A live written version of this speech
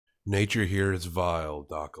Nature here is vile,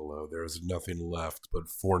 Docolo. There is nothing left but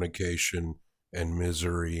fornication and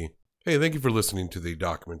misery. Hey, thank you for listening to the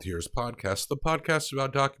Documenteers podcast, the podcast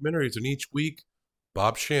about documentaries. And each week,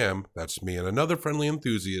 Bob Sham, that's me, and another friendly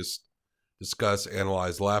enthusiast discuss,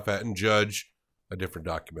 analyze, laugh at, and judge a different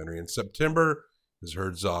documentary. In September is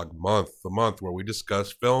Herzog Month, the month where we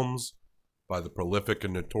discuss films by the prolific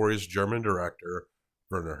and notorious German director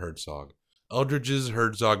Werner Herzog. Eldridge's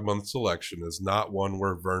Herzog Month selection is not one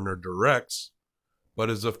where Werner directs, but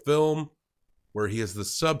is a film where he is the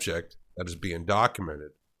subject that is being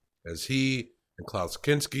documented, as he and Klaus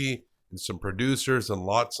Kinski and some producers and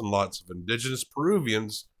lots of indigenous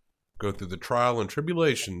Peruvians go through the trial and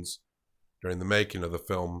tribulations during the making of the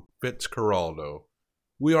film Fitzcarraldo.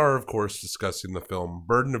 We are, of course, discussing the film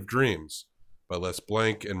Burden of Dreams by Les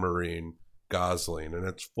Blank and Maureen Gosling, and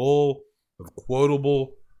it's full of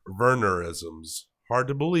quotable Wernerisms. Hard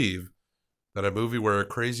to believe that a movie where a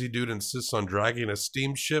crazy dude insists on dragging a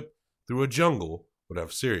steamship through a jungle would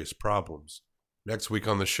have serious problems. Next week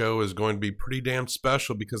on the show is going to be pretty damn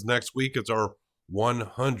special because next week is our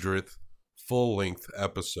 100th full-length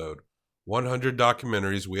episode. 100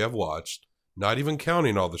 documentaries we have watched, not even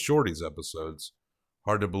counting all the Shorties episodes.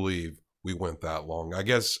 Hard to believe we went that long. I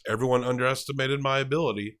guess everyone underestimated my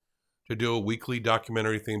ability to do a weekly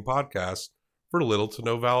documentary-themed podcast for little to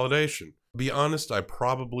no validation. To be honest, I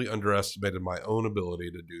probably underestimated my own ability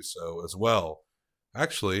to do so as well.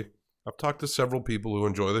 Actually, I've talked to several people who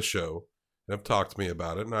enjoy the show and have talked to me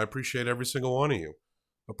about it, and I appreciate every single one of you.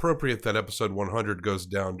 Appropriate that episode 100 goes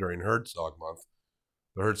down during Herzog Month.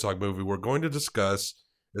 The Herzog movie we're going to discuss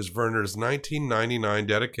is Werner's 1999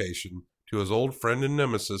 dedication to his old friend and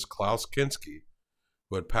nemesis Klaus Kinski,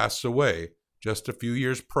 who had passed away just a few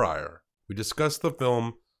years prior. We discussed the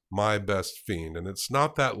film My Best Fiend, and it's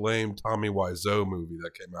not that lame Tommy Wiseau movie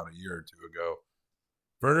that came out a year or two ago.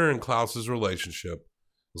 Werner and Klaus's relationship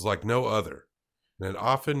was like no other, and it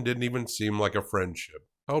often didn't even seem like a friendship.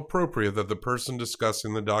 How appropriate that the person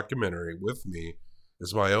discussing the documentary with me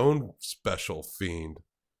is my own special fiend,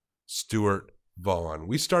 Stuart Vaughn.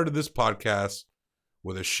 We started this podcast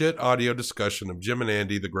with a shit audio discussion of Jim and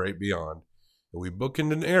Andy, The Great Beyond, and we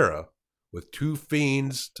bookended an era with two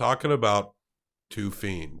fiends talking about two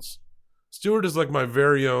fiends. Stuart is like my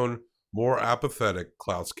very own, more apathetic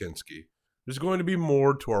Klaus Kinski. There's going to be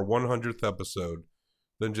more to our 100th episode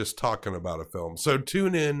than just talking about a film. So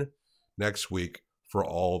tune in next week for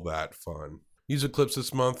all that fun. Music clips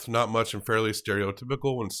this month, not much and fairly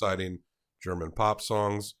stereotypical when citing German pop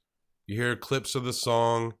songs. You hear clips of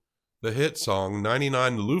the hit song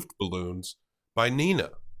 99 Luftballons by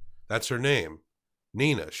Nina. That's her name.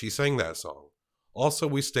 Nina, she sang that song. Also,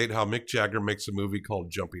 we state how Mick Jagger makes a movie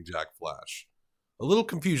called Jumping Jack Flash. A little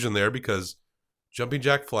confusion there because Jumping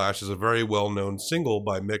Jack Flash is a very well-known single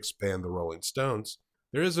by Mick's band, the Rolling Stones.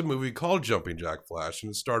 There is a movie called Jumping Jack Flash,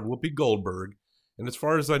 and it starred Whoopi Goldberg, and as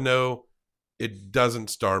far as I know, it doesn't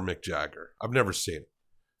star Mick Jagger. I've never seen it.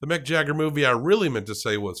 The Mick Jagger movie I really meant to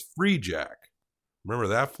say was Free Jack. Remember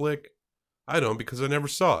that flick? I don't because I never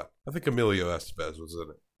saw it. I think Emilio Estevez was in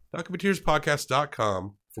it.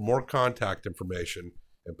 DocumenteersPodcast.com for more contact information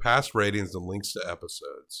and past ratings and links to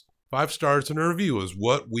episodes. 5 stars and a review is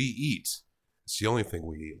what we eat. It's the only thing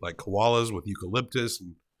we eat, like koalas with eucalyptus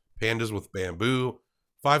and pandas with bamboo.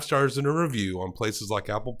 5 stars and a review on places like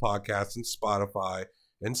Apple Podcasts and Spotify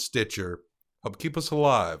and Stitcher help keep us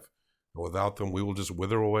alive, and without them we will just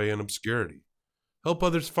wither away in obscurity. Help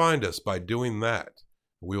others find us by doing that.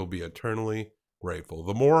 We will be eternally grateful.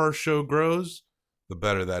 The more our show grows, the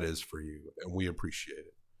better that is for you, and we appreciate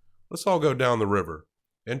it. Let's all go down the river,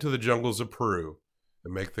 into the jungles of Peru,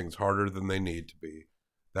 and make things harder than they need to be.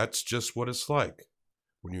 That's just what it's like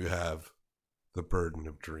when you have the burden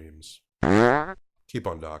of dreams. Keep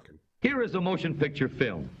on docking. Here is a motion picture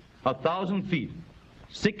film. 1,000 feet,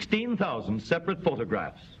 16,000 separate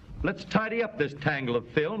photographs. Let's tidy up this tangle of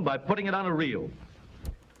film by putting it on a reel.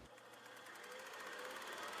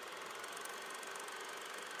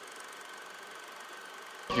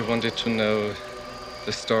 You wanted to know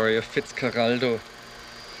the story of Fitzcarraldo.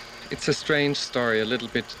 It's a strange story, a little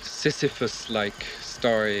bit Sisyphus-like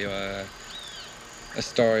story, a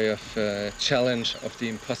story of a challenge of the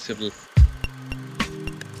impossible.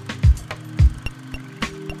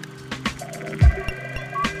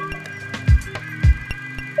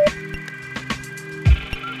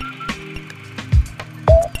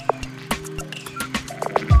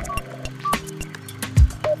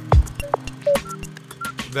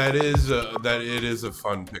 That it is a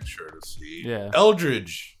fun picture to see. Yeah.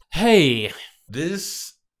 Eldridge. Hey.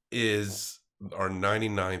 This is our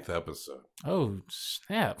 99th episode. Oh,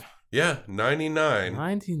 snap. Yeah, 99.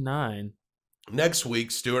 99. Next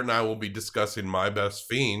week, Stuart and I will be discussing My Best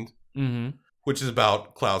Fiend, Mm-hmm. which is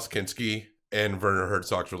about Klaus Kinski and Werner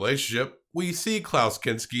Herzog's relationship. We see Klaus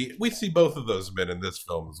Kinski. We see both of those men in this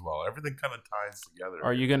film as well. Everything kind of ties together.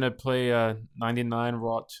 Are you gonna play 99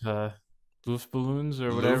 wrought Luftballons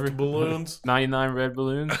or whatever? Luftballons? 99 red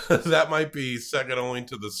balloons. That might be second only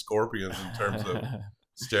to the Scorpions in terms of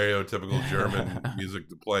stereotypical German music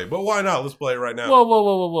to play. But why not? Let's play it right now.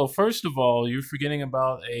 Whoa. First of all, you're forgetting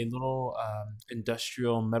about a little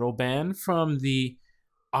industrial metal band from the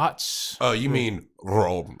aughts. Oh, you mean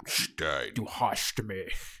Rammstein. Du hast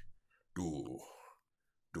mich. Du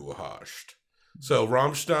hast. So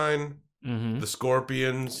Rammstein, Mm-hmm. the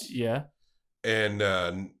Scorpions, Yeah. and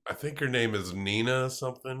I think her name is Nina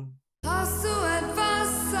something. Hast du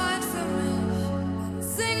etwas Zeit für mich? Dann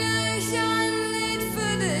singe ich ein Lied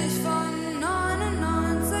für dich von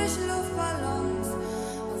 99 Luftballons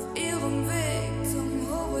auf ihrem Weg zum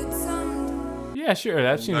Horizont. Yeah, sure.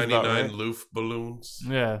 That seems about 99 right. Luftballons.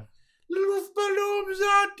 Yeah. Luftballons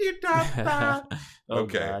at the top. Oh,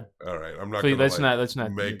 Okay. God. All right. I'm not Please, going let's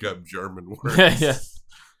not make up German words. Yeah.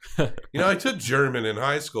 You know, I took German in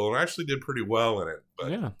high school and I actually did pretty well in it.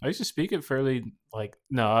 But Yeah, I used to speak it fairly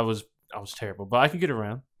no, I was terrible, but I could get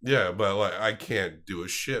around. yeah, but like I can't do a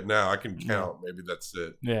shit now. I can count. Maybe that's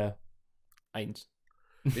it. Yeah. Eins.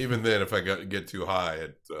 Even then, if I get too high,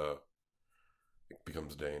 it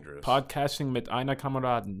becomes dangerous. Podcasting mit einer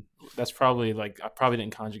Kameraden. That's probably I probably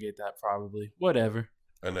didn't conjugate that probably. Whatever.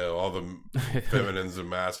 I know all the feminines and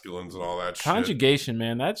masculines and all that shit. Conjugation,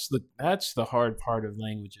 man, that's the hard part of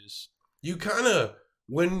languages. You kind of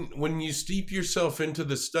when you steep yourself into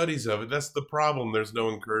the studies of it, that's the problem. There's no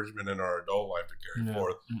encouragement in our adult life to carry No.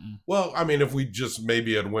 forth. Mm-mm. Well, I mean, if we just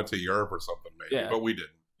maybe had went to Europe or something, maybe, Yeah. but we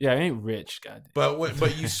didn't. Yeah, I ain't rich, goddamn.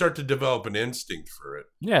 But you start to develop an instinct for it.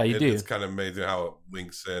 Yeah, you do. It's kind of amazing how it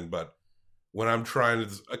links in. But when I'm trying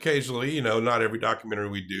to, occasionally, not every documentary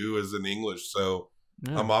we do is in English, so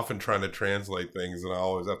Yeah. I'm often trying to translate things, and I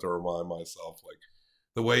always have to remind myself, like,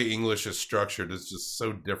 the way English is structured is just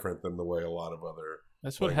so different than the way a lot of other.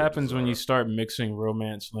 That's what languages happens when are. you start mixing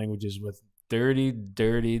romance languages with dirty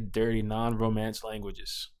non-romance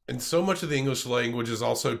languages. And so much of the English language is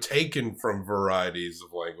also taken from varieties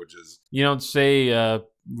of languages. You don't say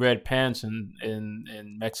red pants in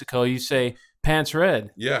Mexico. You say pants red.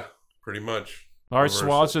 Yeah, pretty much. Large Reverse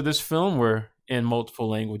swaths it. of this film were in multiple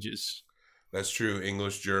languages. That's true.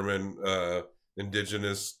 English, German,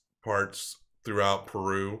 indigenous parts throughout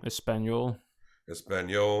Peru, Espanol.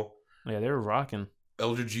 Espanol. Yeah, they were rocking.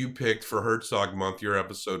 Eldridge, you picked for Herzog Month your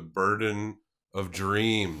episode Burden of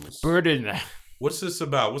Dreams. Burden. What's this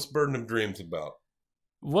about? What's Burden of Dreams about?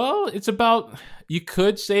 Well, it's about, you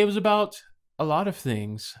could say it was about a lot of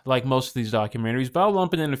things, like most of these documentaries, but I'll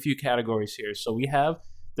lump it in a few categories here. So we have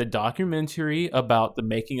the documentary about the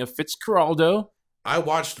making of Fitzcarraldo. I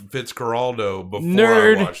watched Fitzcarraldo before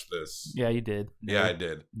Nerd. I watched this. Yeah, you did. Yeah, I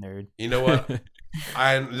did. Nerd. You know what?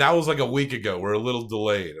 That was like a week ago. We're a little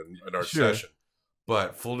delayed in our Sure. session.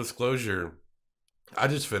 But full disclosure, I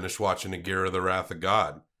just finished watching Agira, the Wrath of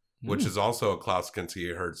God, which is also a Klaus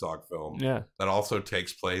Kinski Herzog film Yeah. that also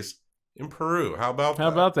takes place in Peru. How about that? How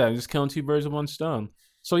about that? Just killing two birds with one stone.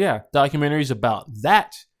 So yeah, documentaries about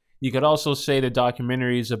that. You could also say the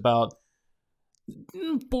documentaries about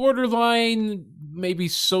borderline, maybe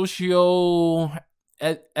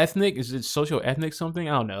socio-ethnic. Is it socio-ethnic something?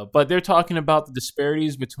 I don't know. But they're talking about the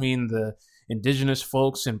disparities between the indigenous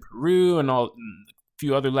folks in Peru and a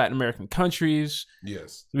few other Latin American countries.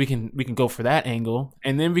 Yes. We can go for that angle.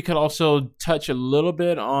 And then we could also touch a little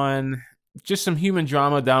bit on just some human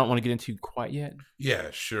drama that I don't want to get into quite yet. Yeah,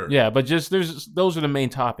 sure. Yeah, but just those are the main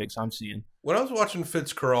topics I'm seeing. When I was watching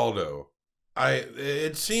Fitzcarraldo,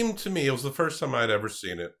 it seemed to me, it was the first time I'd ever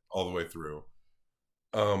seen it all the way through.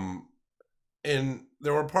 And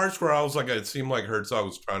there were parts where I was like, it seemed like Herzog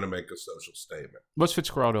was trying to make a social statement. What's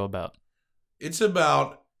Fitzcarraldo about? It's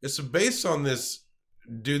based on this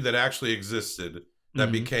dude that actually existed that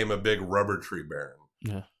Mhm. became a big rubber tree baron.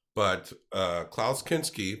 Yeah. But Klaus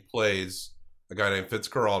Kinski plays a guy named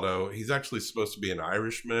Fitzcarraldo. He's actually supposed to be an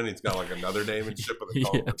Irishman. He's got like another name and shit, but they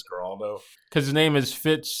call him Yeah. Fitzcarraldo. Because his name is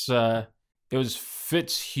Fitz. It was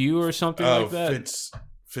Fitzhugh or something like that.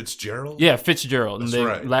 Fitzgerald? Yeah, Fitzgerald. That's And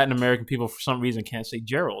right. Latin American people, for some reason, can't say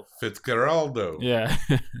Gerald. Fitzcarraldo. Yeah.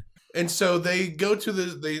 And so they go to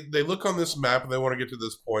this, they look on this map and they want to get to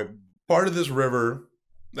this point, part of this river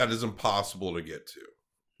that is impossible to get to.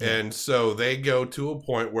 And so they go to a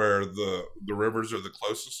point where the rivers are the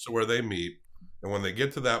closest to where they meet. And when they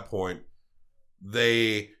get to that point,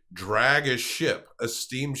 they drag a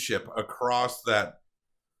steamship across that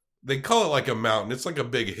they call it like a mountain. It's like a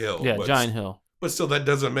big hill. Yeah, but, giant hill. But still, that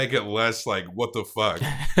doesn't make it less like, what the fuck?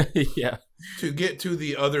 Yeah. To get to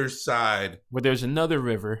the other side. Where there's another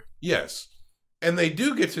river. Yes. And they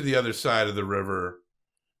do get to the other side of the river.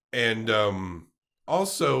 And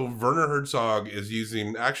also, Werner Herzog is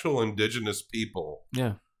using actual indigenous people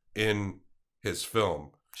Yeah. in his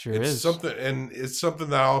film. Sure It's is. something, and it's something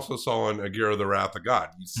that I also saw in Aguirre, the Wrath of God.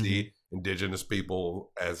 You see indigenous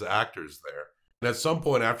people as actors there. And at some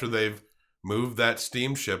point after they've moved that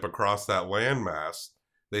steamship across that landmass,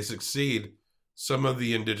 they succeed. Some of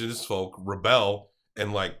the indigenous folk rebel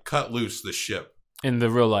and like cut loose the ship. In the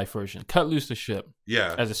real life version. Cut loose the ship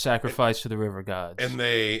Yeah. as a sacrifice to the river gods. And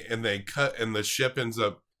they cut, and the ship ends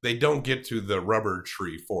up, they don't get to the rubber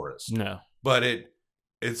tree forest. No. But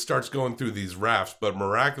it starts going through these rafts, but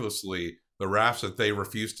miraculously, the rafts that they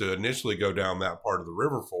refused to initially go down that part of the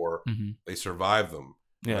river for, they survived them.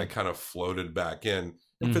 Yeah. And they kind of floated back in.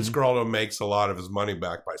 And Mhm. Fitzcarraldo makes a lot of his money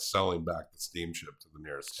back by selling back the steamship to the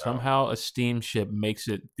nearest town. Somehow a steamship makes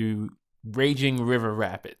it through raging river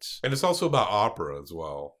rapids. And it's also about opera as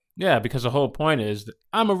well. Yeah, because the whole point is that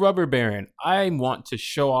I'm a rubber baron. I want to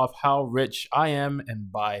show off how rich I am,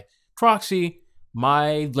 and by proxy,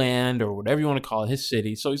 my land, or whatever you want to call it, his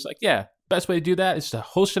city. So he's like, yeah, best way to do that is to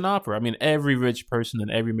host an opera. I mean, every rich person in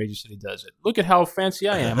every major city does it. Look at how fancy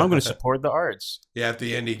I am. I'm going to support the arts. Yeah, at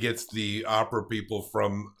the end, he gets the opera people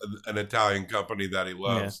from an Italian company that he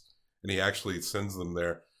loves, and he actually sends them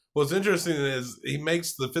there. What's interesting is he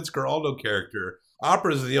makes the Fitzcarraldo character,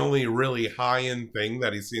 opera is the only really high-end thing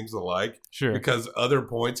that he seems to like. Sure. Because other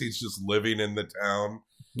points, he's just living in the town.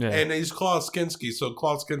 Yeah. And he's Klaus Kinski, so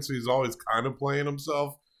Klaus Kinski is always kind of playing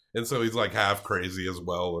himself. And so he's like half crazy as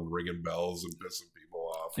well and ringing bells and pissing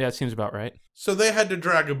people off. Yeah, it seems about right. So they had to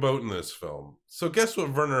drag a boat in this film. So guess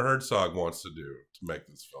what Werner Herzog wants to do to make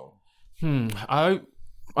this film?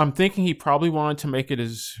 I'm thinking he probably wanted to make it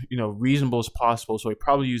as, reasonable as possible. So he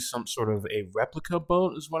probably used some sort of a replica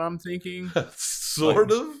boat is what I'm thinking.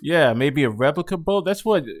 Sort of? Yeah, maybe a replica boat. That's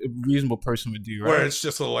what a reasonable person would do, right? Where it's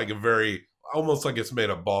just like a very, almost like it's made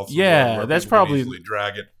of balsa. Yeah, where that's people can probably- easily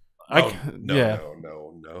drag it. No.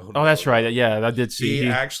 Oh, that's right. Yeah, I did see. He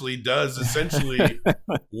actually does essentially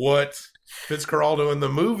what Fitzcarraldo in the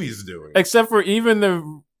movie's doing. Except for even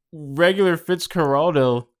the regular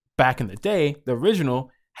Fitzcarraldo back in the day, the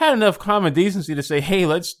original, had enough common decency to say, hey,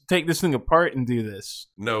 let's take this thing apart and do this.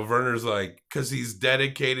 No, Werner's like, because he's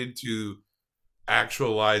dedicated to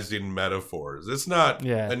actualizing metaphors. It's not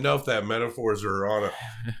enough that metaphors are on a...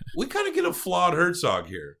 We kind of get a flawed Herzog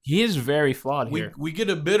here. He is very flawed here. We get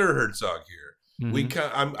a bitter Herzog here.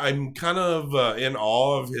 Mhm. I'm kind of in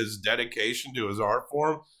awe of his dedication to his art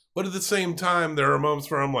form, but at the same time, there are moments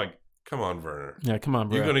where I'm like, come on, Werner. Yeah, come on,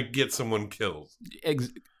 bro. You're going to get someone killed.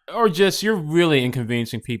 Or just, you're really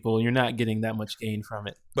inconveniencing people and you're not getting that much gain from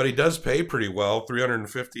it. But he does pay pretty well,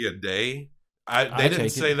 $350 a day. They didn't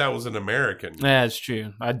say that was an American. Yeah, it's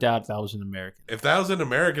true. I doubt that was an American. If that was an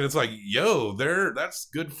American, it's like, yo, that's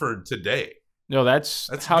good for today. No, that's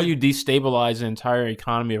how good. you destabilize the entire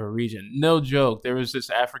economy of a region. No joke. There was this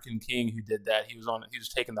African king who did that. He was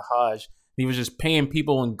taking the Hajj. He was just paying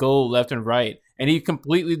people in gold left and right. And he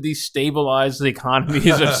completely destabilized the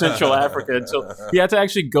economies of Central Africa until he had to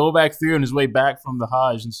actually go back through on his way back from the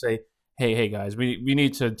Hajj and say, hey guys, we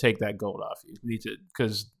need to take that gold off you. We need to,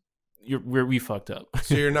 because we fucked up.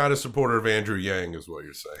 So you're not a supporter of Andrew Yang is what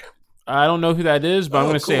you're saying. I don't know who that is, but I'm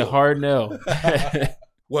going to say a hard no.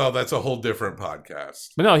 Well, that's a whole different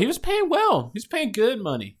podcast. But no, he was paying well. He was paying good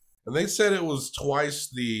money. And they said it was twice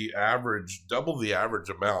the average, double the average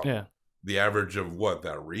amount. Yeah. The average of what,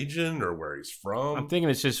 that region or where he's from? I'm thinking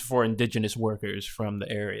it's just for indigenous workers from the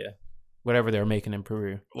area, whatever they're making in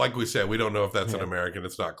Peru. Like we said, we don't know if that's an American.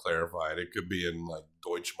 It's not clarified. It could be in like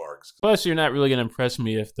Deutschmarks. Plus, you're not really going to impress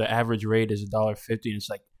me if the average rate is $1.50 and it's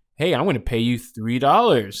like, hey, I'm going to pay you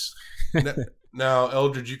 $3. Now,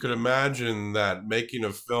 Eldridge, you could imagine that making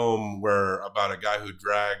a film where about a guy who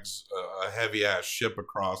drags a heavy-ass ship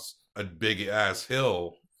across a big-ass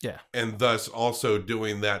hill, and thus also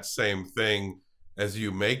doing that same thing as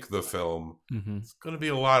you make the film, it's going to be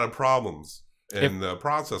a lot of problems in the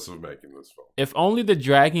process of making this film. If only the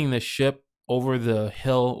dragging the ship over the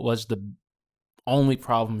hill was the only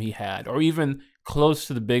problem he had, or even close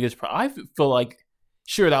to the biggest problem. I feel like,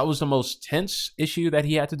 sure, that was the most tense issue that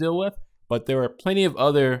he had to deal with, but there were plenty of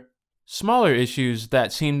other smaller issues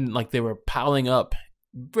that seemed like they were piling up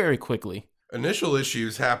very quickly. Initial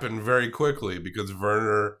issues happen very quickly because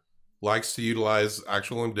Werner likes to utilize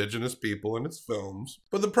actual indigenous people in his films.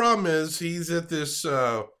 But the problem is he's at this,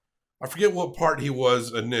 I forget what part he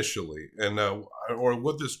was initially, and or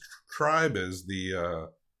what this tribe is, the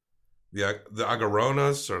the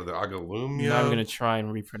Agaronas or the Agalumia. I'm not even gonna try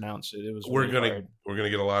and repronounce it. It was we're really gonna hard. we're gonna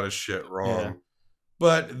get a lot of shit wrong. Yeah.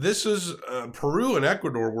 But this is Peru and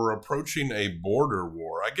Ecuador were approaching a border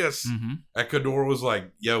war. I guess Mhm. Ecuador was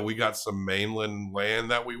like, "Yo, we got some mainland land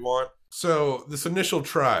that we want." So this initial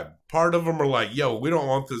tribe, part of them are like, "Yo, we don't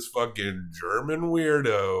want this fucking German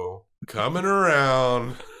weirdo coming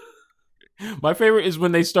around." My favorite is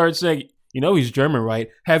when they start saying, he's German, right?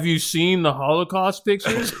 Have you seen the Holocaust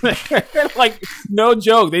pictures? Like, no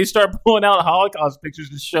joke. They start pulling out Holocaust pictures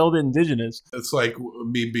to show the indigenous. It's like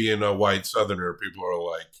me being a white Southerner. People are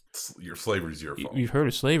like, "Your slavery's your fault." You've heard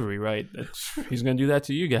of slavery, right? He's going to do that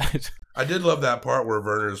to you guys. I did love that part where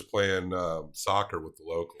Werner's playing soccer with the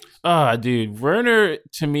locals. Ah, dude. Werner,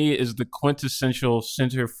 to me, is the quintessential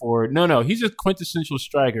center forward. No, he's a quintessential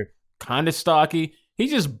striker. Kind of stocky. He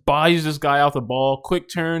just bodies this guy off the ball. Quick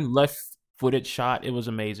turn, left-footed shot. It was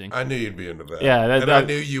amazing. I knew you'd be into that. Yeah, I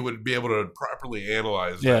knew you would be able to properly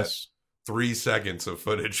analyze Yes. that 3 seconds of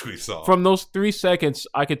footage we saw. From those 3 seconds,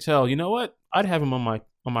 I could tell, you know what? I'd have him on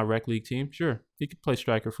my rec league team. Sure. He could play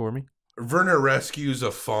striker for me. Werner rescues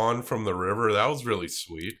a fawn from the river. That was really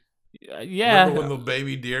sweet. Yeah. Remember when the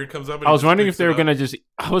baby deer comes up? And I he was just wondering picks if they were it up? going to just...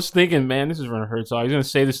 I was thinking, man, this is Werner Herzog. He's going to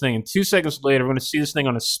say this thing, and 2 seconds later, we're going to see this thing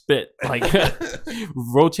on a spit, like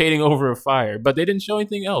rotating over a fire. But they didn't show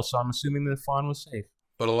anything else, so I'm assuming the fawn was safe.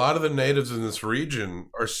 But a lot of the natives in this region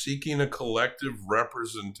are seeking a collective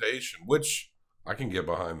representation, which I can get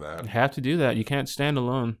behind that. You have to do that. You can't stand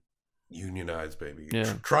alone. Unionize, baby.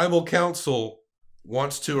 Yeah. Tribal Council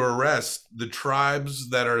wants to arrest the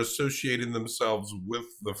tribes that are associating themselves with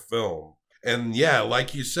the film. And yeah,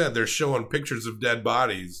 like you said, they're showing pictures of dead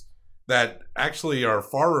bodies that actually are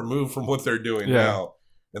far removed from what they're doing Yeah. now.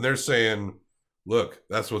 And they're saying, look,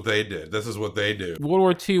 that's what they did. This is what they do. World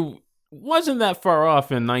War II wasn't that far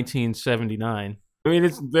off in 1979. I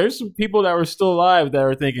mean, there's some people that were still alive that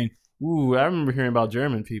were thinking, ooh, I remember hearing about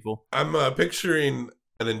German people. I'm picturing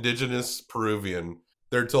an indigenous Peruvian.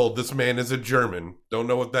 They're told this man is a German. Don't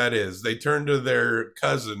know what that is. They turn to their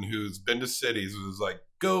cousin who's been to cities who's like,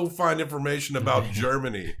 go find information about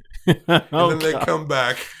Germany. And then they come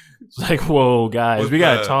back It's like, whoa, guys, with, we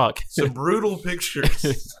got to talk. some brutal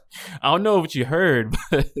pictures. I don't know what you heard,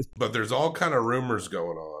 but But there's all kind of rumors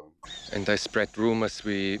going on. And I spread rumors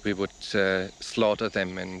we would slaughter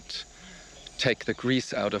them and take the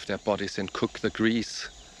grease out of their bodies and cook the grease,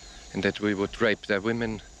 and that we would rape their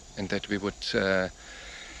women, and that we would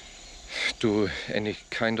do any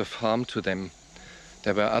kind of harm to them.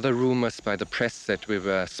 There were other rumors by the press that we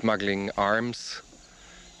were smuggling arms,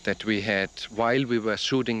 that we had, while we were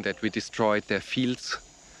shooting, that we destroyed their fields,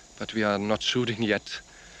 but we are not shooting yet.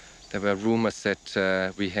 There were rumors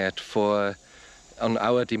that we had on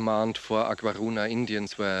our demand, 4 Aguaruna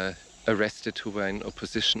Indians were arrested who were in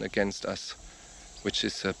opposition against us, which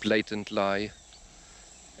is a blatant lie,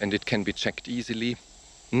 and it can be checked easily.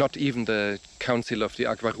 Not even the Council of the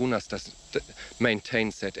Aguarunas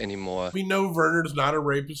maintains that anymore. We know Werner's not a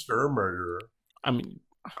rapist or a murderer. I mean,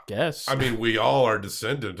 I guess. I mean, we all are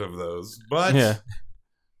descendant of those. But yeah.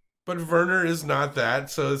 But Werner is not that,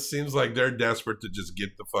 so it seems like they're desperate to just get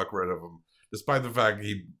the fuck rid of him, despite the fact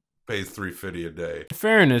he pays $3.50 a day. In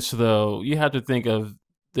fairness, though, you have to think of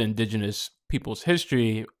the indigenous people's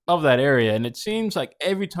history of that area, and it seems like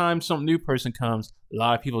every time some new person comes, a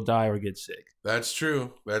lot of people die or get sick. That's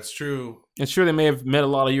true. That's true. And sure, they may have met a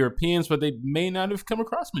lot of Europeans, but they may not have come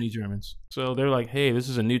across many Germans. So they're like, hey, this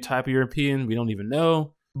is a new type of European. We don't even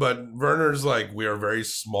know. But Werner's like, we are very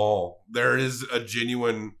small. There is a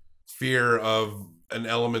genuine fear of an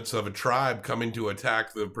elements of a tribe coming to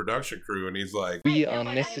attack the production crew, and he's like, We are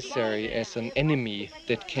necessary as an enemy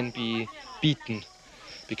that can be beaten,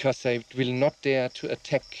 because they will not dare to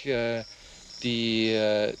attack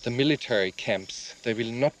the military camps. They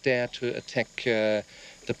will not dare to attack the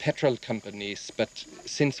petrol companies. But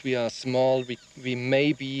since we are small, we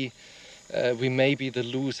may be the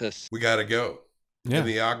losers. we gotta go. Yeah. And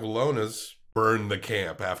the Aguilonas burn the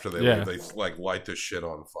camp after they Yeah. leave. They like light the shit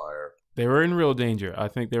on fire. They were in real danger. I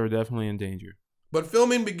think they were definitely in danger. But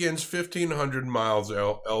filming begins 1,500 miles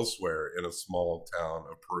elsewhere in a small town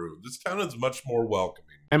of Peru. This town is much more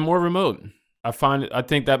welcoming. And more remote. I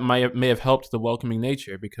think that may have helped the welcoming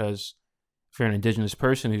nature, because if you're an indigenous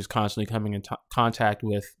person who's constantly coming in contact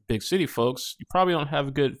with big city folks, you probably don't have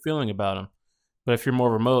a good feeling about them. But if you're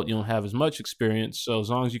more remote, you don't have as much experience. So as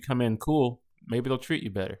long as you come in cool, maybe they'll treat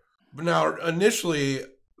you better. But now, initially,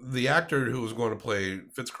 the actor who was going to play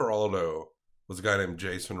Fitzcarraldo was a guy named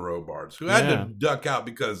Jason Robards, who had Yeah. to duck out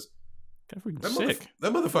because Got freaking that, sick.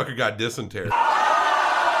 that motherfucker got dysentery.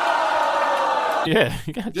 Yeah,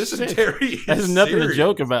 he got sick. Dysentery That's is nothing serious. to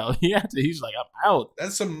joke about. He's like, I'm out.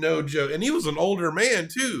 That's some no joke. And he was an older man,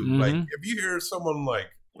 too. Mhm. Like, if you hear someone, like,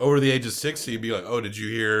 over the age of 60, you'd be like, oh, did you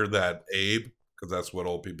hear that Abe, because that's what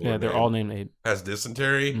old people Yeah, are they're named, all named Abe. has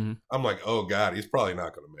dysentery? Mhm. I'm like, oh, God, he's probably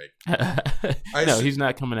not going to make it. No, he's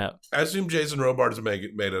not coming out. I assume Jason Robards made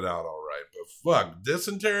it out all right. But fuck,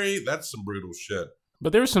 dysentery, that's some brutal shit.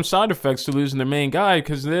 But there were some side effects to losing their main guy,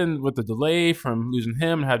 because then with the delay from losing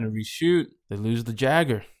him and having to reshoot, they lose the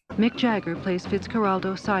Jagger. Mick Jagger plays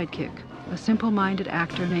Fitzcarraldo's sidekick, a simple-minded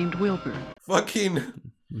actor named Wilbur. Fucking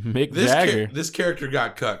Mick Jagger. this character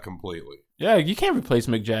got cut completely. Yeah, you can't replace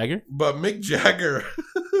Mick Jagger. But Mick Jagger,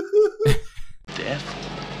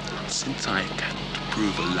 Therefore, since I cannot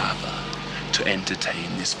prove a lover to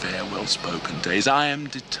entertain this fair well-spoken days, I am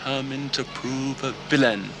determined to prove a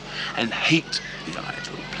villain and hate the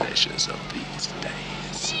idle pleasures of these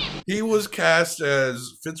days. he was cast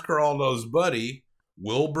as Fitzcarraldo's buddy,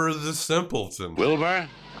 Wilbur the Simpleton. Wilbur,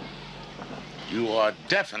 you are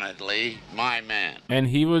definitely my man. And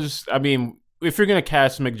he was, I mean, if you're going to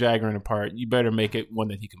cast Mick Jagger in a part, you better make it one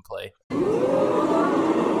that he can play.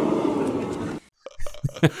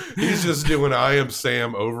 He's just doing I Am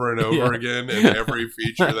Sam over and over Yeah. again in every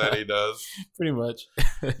feature that he does. Pretty much.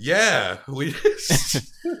 Yeah, we.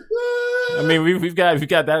 I mean, we've got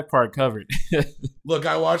that part covered. Look,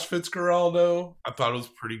 I watched Fitzcarraldo. I thought it was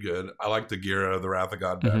pretty good. I liked the Gira, The Wrath of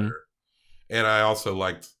God better, Mhm. and I also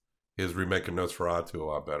liked his remake of Nosferatu a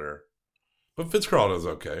lot better. But Fitzcarraldo's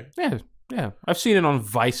okay. Yeah. I've seen it on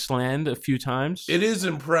Viceland a few times. It is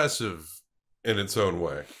impressive in its own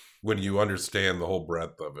way when you understand the whole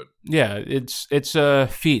breadth of it. Yeah, it's a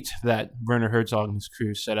feat that Werner Herzog and his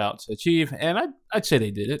crew set out to achieve, and I'd say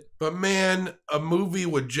they did it. But man, a movie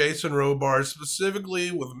with Jason Robards,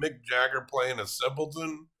 specifically with Mick Jagger playing a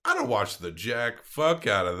simpleton, I'd have watched the jack fuck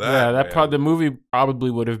out of that. Yeah, man. the movie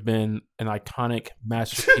probably would have been an iconic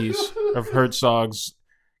masterpiece of Herzog's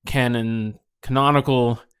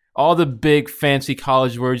canonical, all the big fancy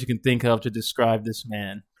college words you can think of to describe this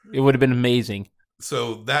man. It would have been amazing.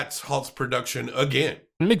 So that's Halt's production again.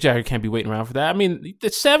 Mick Jagger can't be waiting around for that. I mean, the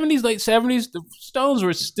 70s, late 70s, the Stones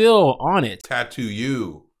were still on it. Tattoo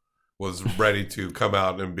You was ready to come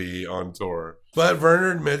out and be on tour. But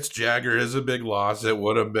Werner admits Jagger is a big loss. It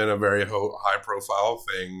would have been a very high-profile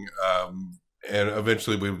thing. And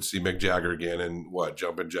eventually we would see Mick Jagger again in,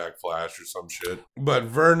 Jumpin' Jack Flash or some shit.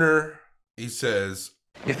 But Werner, he says,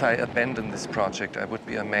 If I abandon this project, I would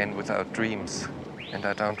be a man without dreams, and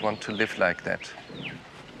I don't want to live like that.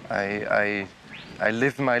 I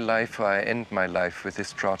live my life, or I end my life with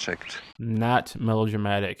this project. Not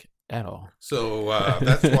melodramatic at all. so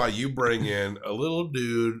that's why you bring in a little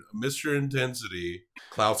dude, Mr. Intensity,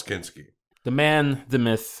 Klaus Kinski. The man, the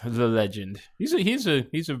myth, the legend. He's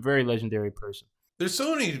a very legendary person. There's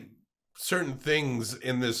so many certain things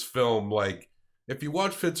in this film, like, if you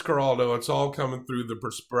watch Fitzcarraldo, it's all coming through the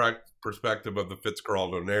perspective of the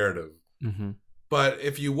Fitzcarraldo narrative. Mm-hmm. But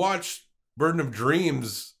if you watch Burden of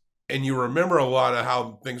Dreams and you remember a lot of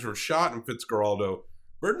how things were shot in Fitzcarraldo,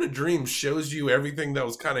 Burden of Dreams shows you everything that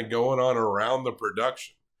was kind of going on around the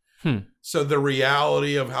production. So the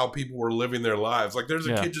reality of how people were living their lives. Like, there's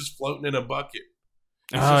a kid just floating in a bucket.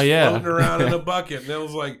 He's just floating around in a bucket. And it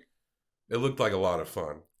was like, it looked like a lot of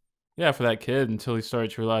fun. Yeah, for that kid until he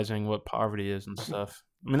starts realizing what poverty is and stuff.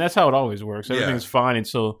 I mean, that's how it always works. Everything's fine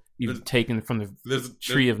until you've taken from the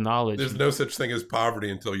tree of knowledge. There's no such thing as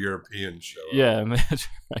poverty until Europeans show up. Yeah, that's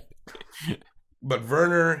right. But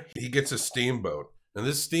Werner, he gets a steamboat. And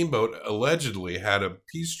this steamboat allegedly had a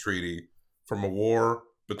peace treaty from a war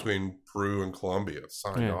between Peru and Colombia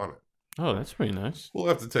signed on it. Oh, that's pretty nice. We'll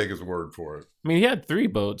have to take his word for it. I mean, he had 3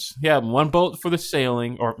 boats. He had 1 boat for the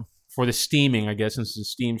sailing, or for the steaming, I guess, since it's a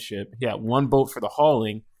steamship. He had 1 boat for the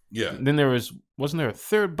hauling. Yeah. And then wasn't there a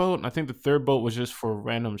 3rd boat? And I think the 3rd boat was just for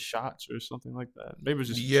random shots or something like that. Maybe it was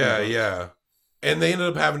just Yeah. And they ended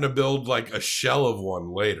up having to build like a shell of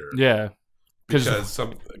one later. Yeah.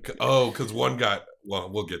 Because one got, well,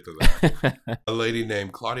 we'll get to that. A lady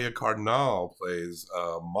named Claudia Cardinal plays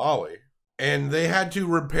Molly. And they had to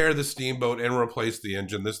repair the steamboat and replace the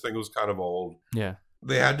engine. This thing was kind of old. Yeah.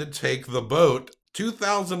 They had to take the boat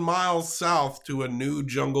 2,000 miles south to a new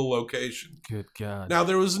jungle location. Good God. Now,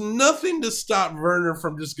 there was nothing to stop Werner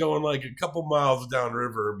from just going like a couple miles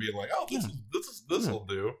downriver and being like, oh, this will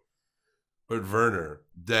do. But Werner,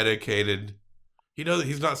 dedicated.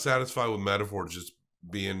 He's not satisfied with metaphors just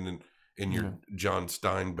being in your John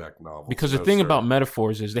Steinbeck novel. Because the thing about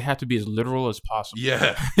metaphors is they have to be as literal as possible.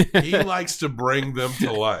 Yeah. He likes to bring them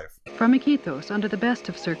to life. From Iquitos, under the best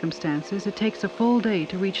of circumstances, it takes a full day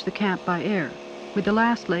to reach the camp by air. with the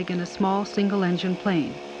last leg in a small single-engine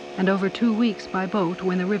plane, and over 2 weeks by boat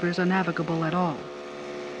when the rivers are navigable at all.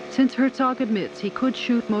 Since Herzog admits he could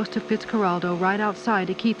shoot most of Fitzcarraldo right outside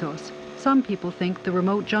Iquitos, some people think the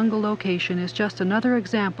remote jungle location is just another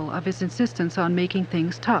example of his insistence on making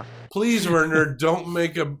things tough. Please, Werner, don't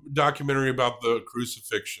make a documentary about the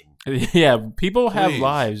crucifixion. Yeah, people have Please.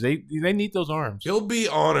 lives. They need those arms. He'll be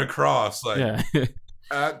on a cross, like, Yeah.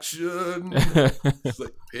 action. It's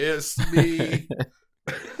like, piss me.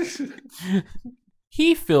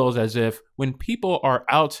 He feels as if when people are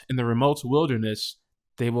out in the remote wilderness,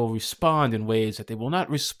 they will respond in ways that they will not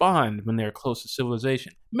respond when they're close to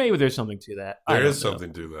civilization. Maybe there's something to that. I There don't is know.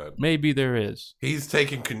 something to that. Maybe there is. He's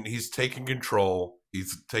taking control.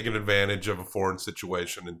 He's taking advantage of a foreign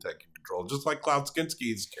situation and taking control, just like Klaus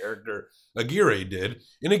Kinski's character Aguirre did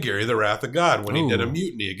in Aguirre, the Wrath of God, when he did a Ooh.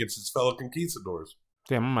 mutiny against his fellow conquistadors.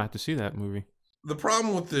 Damn, I'm gonna have to see that movie. The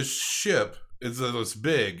problem with this ship is that it's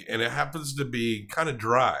big, and it happens to be kind of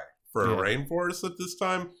dry for a Yeah. rainforest at this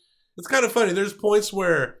time. It's kind of funny. There's points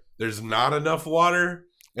where there's not enough water,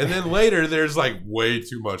 and then later there's like way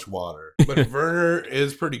too much water. But Werner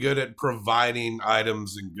is pretty good at providing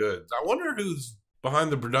items and goods. I wonder who's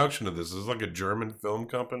behind the production of this. Is it like a German film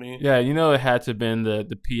company? Yeah, you know it had to have been the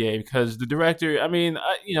PA because the director. I mean,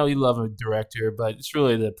 you love a director, but it's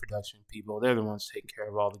really the production people. They're the ones taking care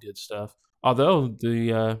of all the good stuff. Although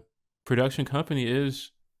the production company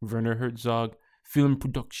is Werner Herzog Film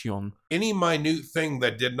Production. Any minute thing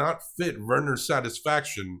that did not fit Werner's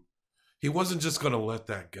satisfaction, he wasn't just going to let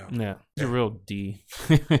that go. Yeah, he's a real D.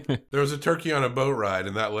 There was a turkey on a boat ride,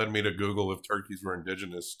 and that led me to Google if turkeys were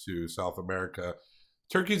indigenous to South America.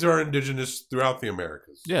 Turkeys are indigenous throughout the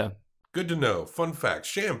Americas. Yeah, Good to know. Fun facts.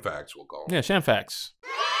 Sham facts, we'll call them. yeah, sham facts.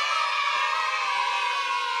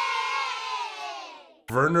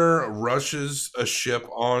 Werner rushes a ship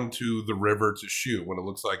onto the river to shoot when it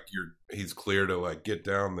looks like he's clear to like get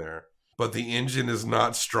down there. But the engine is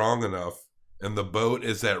not strong enough, and the boat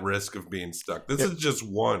is at risk of being stuck. This is just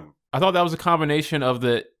one. I thought that was a combination of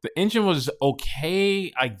the engine was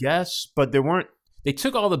okay, I guess, but they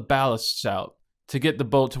took all the ballasts out to get the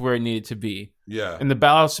boat to where it needed to be. Yeah. And the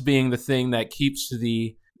ballast being the thing that keeps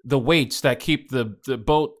the weights that keep the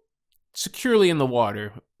boat securely in the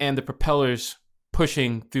water and the propellers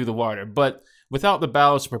pushing through the water. But without the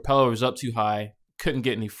ballast, the propeller was up too high, couldn't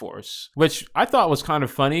get any force, which I thought was kind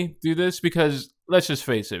of funny through this because let's just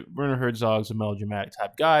face it, Werner Herzog's a melodramatic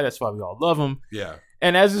type guy. That's why we all love him. Yeah.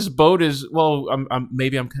 And as this boat is, well,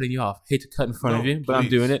 maybe I'm cutting you off. Hate to cut in front of you, but I'm please.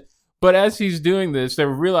 doing it. But as he's doing this, they're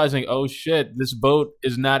realizing, oh shit, this boat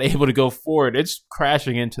is not able to go forward. It's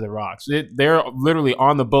crashing into the rocks. They're literally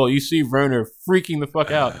on the boat. You see Werner freaking the fuck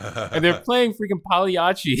out. And they're playing freaking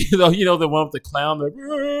Pagliacci, the one with the clown.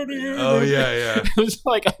 Oh, yeah. It was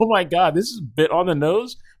like, oh my God, this is a bit on the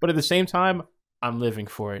nose. But at the same time, I'm living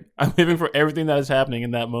for it. I'm living for everything that is happening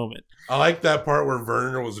in that moment. I like that part where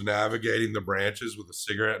Werner was navigating the branches with a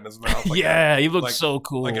cigarette in his mouth. Like yeah, he looked like- so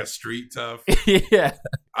cool. Like a street tough. yeah.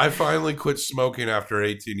 I finally quit smoking after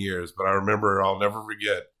 18 years, but I remember I'll never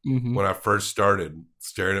forget Mhm. when I first started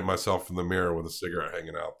staring at myself in the mirror with a cigarette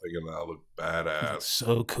hanging out, thinking I look badass.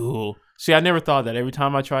 So cool. See, I never thought that. Every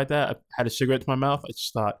time I tried that, I had a cigarette to my mouth. I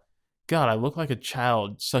just thought, God, I look like a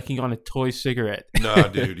child sucking on a toy cigarette. Nah,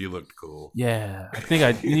 dude, you looked cool. Yeah, I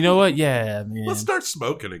think you know what? Yeah, man. Let's start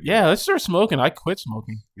smoking again. Yeah, let's start smoking. I quit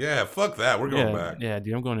smoking. Yeah, fuck that. We're going back. Yeah,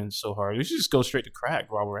 dude, I'm going in so hard. We should just go straight to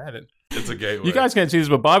crack while we're at it. It's a gateway. You guys can't see this,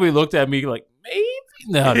 but Bobby looked at me like, maybe?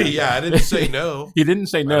 No. Yeah, I didn't say no. He didn't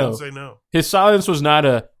say I no. didn't say no. His silence was not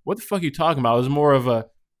a, what the fuck are you talking about? It was more of a,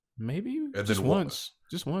 maybe? And Just then once.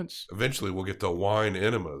 Just once. Eventually, we'll get to wine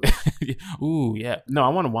enemas. Ooh, yeah. No, I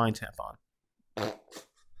want a wine tampon.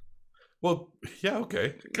 Well, yeah,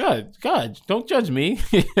 okay. God, don't judge me.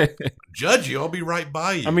 Judge you. I'll be right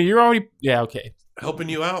by you. I mean, you're already, yeah, okay. helping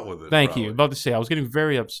you out with it. Thank probably. you. About to say, I was getting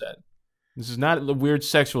very upset. This is not a weird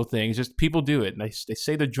sexual thing. It's just people do it. And they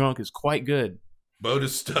say they're drunk is quite good. Boat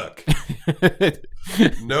is stuck.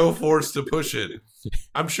 No force to push it.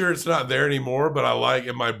 I'm sure it's not there anymore, but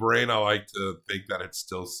in my brain, I like to think that it's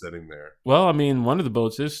still sitting there. Well, I mean, one of the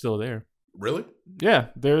boats is still there. Really? Yeah,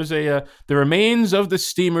 there's the remains of the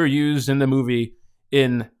steamer used in the movie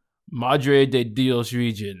in Madre de Dios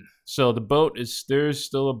region. So there's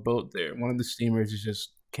still a boat there. One of the steamers is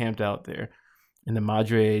just camped out there in the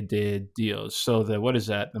Madre de Dios. So what is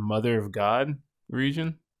that? The Mother of God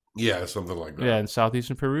region? Yeah, something like that. Yeah, in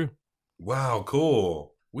southeastern Peru. Wow,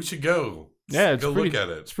 cool. We should go. Yeah, Go look at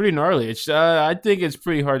it. It's pretty gnarly. It's I think it's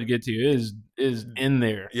pretty hard to get to. It is in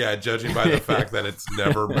there. Yeah, judging by the fact that it's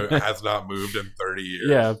has not moved in 30 years.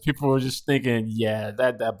 Yeah, people were just thinking, yeah,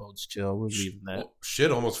 that boat's chill. We're leaving that. Well,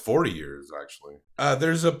 shit, almost 40 years, actually.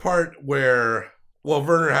 There's a part where,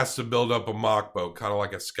 Werner has to build up a mock boat, kind of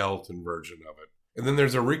like a skeleton version of it. And then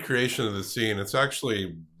there's a recreation of the scene. It's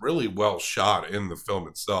actually really well shot in the film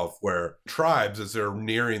itself, where tribes, as they're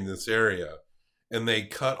nearing this area, and they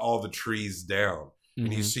cut all the trees down.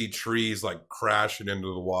 And you see trees like crashing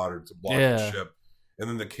into the water to block the ship. And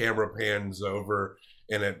then the camera pans over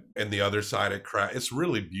and the other side it crashes. It's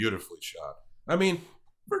really beautifully shot. I mean,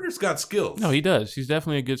 Werner's got skills. No, he does. He's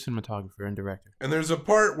definitely a good cinematographer and director. And there's a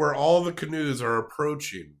part where all the canoes are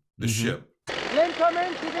approaching the ship.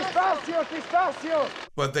 Lentamente, despacio, despacio.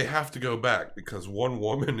 But they have to go back because one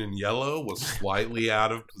woman in yellow was slightly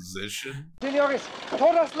out of position. Señores,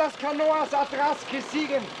 todas las canoas atrás que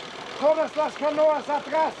siguen. Todas las canoas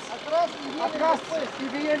atrás. Atrás y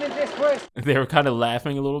vienen después. They were kind of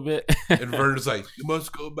laughing a little bit. And Werner's like, you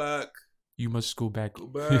must go back. You must go back. Go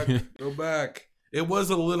back. Go back. It was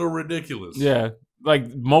a little ridiculous. Yeah, like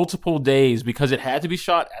multiple days because it had to be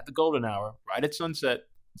shot at the golden hour, right at sunset.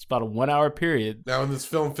 It's about a 1 hour period. Now, in this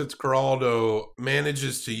film, Fitzcarraldo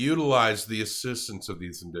manages to utilize the assistance of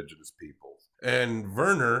these indigenous peoples. And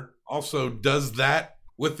Werner also does that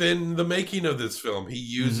within the making of this film. He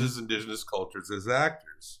uses indigenous cultures as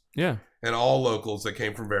actors. Yeah. And all locals that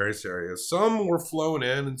came from various areas. Some were flown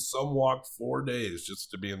in and some walked 4 days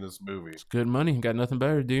just to be in this movie. It's good money. Got nothing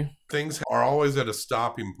better to do. Things are always at a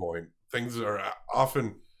stopping point. Things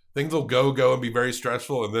will go and be very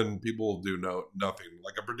stressful, and then people will do nothing.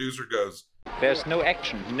 Like a producer goes, "There's no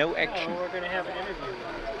action, no action." We're going to have an interview.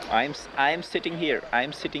 I'm sitting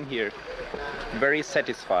here, very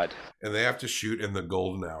satisfied. And they have to shoot in the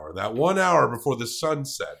golden hour. That 1 hour before the sun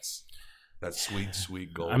sets. That sweet,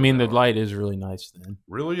 sweet golden I mean, hour. the light is really nice then.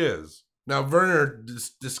 Really is. Now, Werner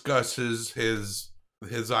discusses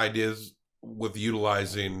his ideas with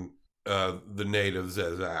utilizing the natives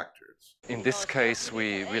as actors. In this case,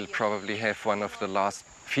 we will probably have one of the last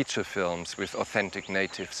feature films with authentic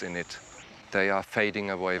natives in it. They are fading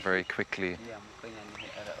away very quickly.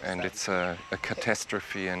 And it's a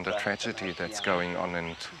catastrophe and a tragedy that's going on.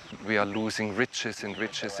 And we are losing riches and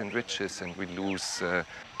riches and riches. And we lose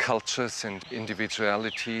cultures and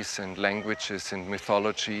individualities and languages and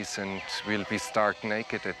mythologies. And we'll be stark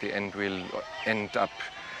naked at the end. We'll end up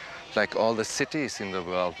like all the cities in the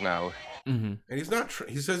world now. And he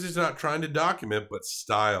says he's not trying to document, but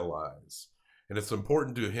stylize. And it's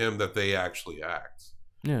important to him that they actually act.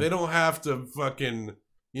 Yeah. They don't have to fucking,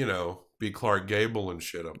 be Clark Gable and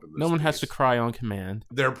shit up in this No one has case. to cry on command.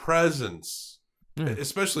 Their presence,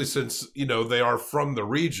 especially since, they are from the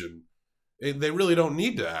region, they really don't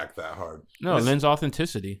need to act that hard. No, it lends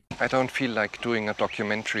authenticity. I don't feel like doing a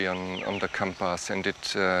documentary on the Campas, and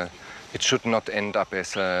it should not end up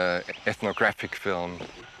as an ethnographic film.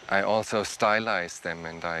 I also stylize them,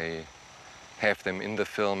 and I have them in the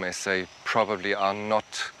film as they probably are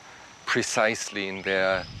not precisely in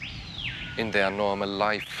their normal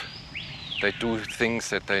life. They do things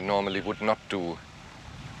that they normally would not do.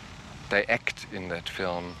 They act in that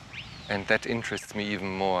film, and that interests me even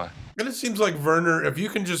more. And it seems like Werner, if you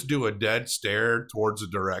can just do a dead stare towards a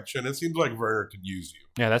direction, it seems like Werner could use you.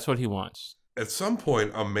 Yeah, that's what he wants. At some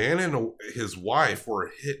point, a man and his wife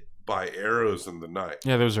were hit by arrows in the night.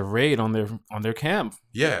 Yeah, there was a raid on their camp.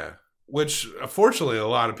 Yeah, which fortunately a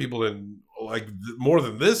lot of people didn't like. More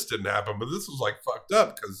than this didn't happen, but this was like fucked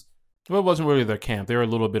up because. Well, it wasn't really their camp. They were a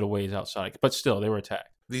little bit of ways outside, but still, they were attacked.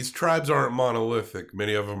 These tribes aren't monolithic.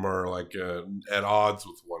 Many of them are like at odds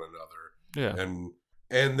with one another. Yeah,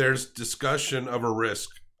 and there's discussion of a risk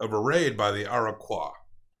of a raid by the Iroquois.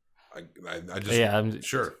 I just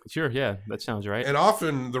sure, yeah, that sounds right. And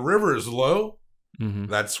often the river is low. Mm-hmm.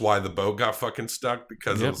 That's why the boat got fucking stuck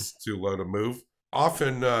because it was too low to move.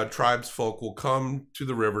 Often tribes folk will come to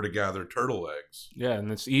the river to gather turtle eggs. Yeah,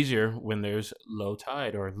 and it's easier when there's low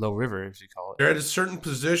tide or low river, as you call it. They're at a certain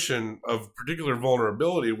position of particular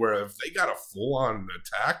vulnerability where if they got a full-on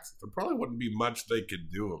attack, there probably wouldn't be much they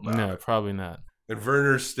could do about it. No, probably not. And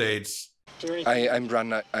Werner states, I'm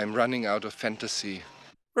running out of fantasy.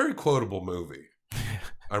 Very quotable movie.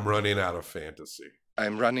 I'm running out of fantasy.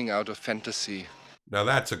 I'm running out of fantasy. Now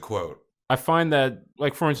that's a quote. I find that,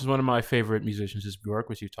 like, for instance, one of my favorite musicians is Bjork,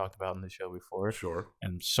 which you've talked about in the show before. Sure.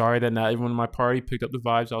 And sorry that not everyone in my party picked up the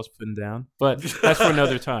vibes I was putting down. But that's for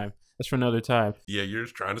another time. Yeah, you're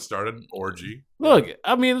just trying to start an orgy. Look,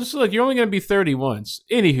 I mean, you're only going to be 30 once.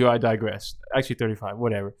 Anywho, I digress. Actually, 35,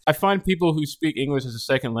 whatever. I find people who speak English as a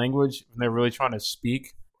second language, when they're really trying to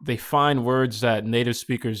speak, they find words that native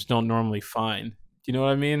speakers don't normally find. You know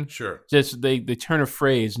what I mean? Sure. Just they turn a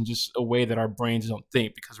phrase in just a way that our brains don't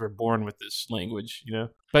think because we're born with this language, you know?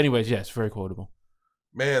 But anyways, yes, very quotable.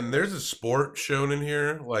 Man, there's a sport shown in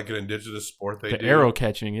here, like an indigenous sport they do. The arrow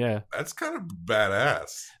catching, yeah. That's kind of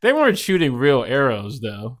badass. They weren't shooting real arrows,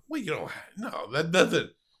 though. Well, you don't. No, that doesn't.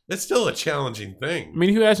 It's still a challenging thing. I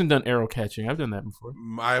mean, who hasn't done arrow catching? I've done that before.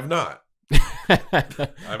 I have not.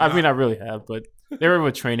 I mean, I really have, but they were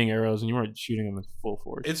with training arrows, and you weren't shooting them with full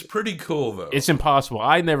force. It's pretty cool, though. It's impossible.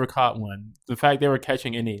 I never caught one. The fact they were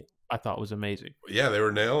catching any, I thought was amazing. Yeah, they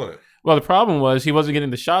were nailing it. Well, the problem was he wasn't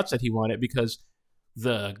getting the shots that he wanted because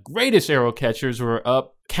the greatest arrow catchers were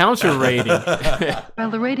up counter raiding. While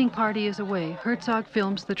the raiding party is away, Herzog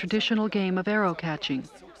films the traditional game of arrow catching,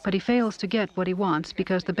 but he fails to get what he wants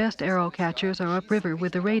because the best arrow catchers are upriver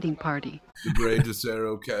with the raiding party. The greatest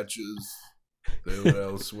arrow catchers, they were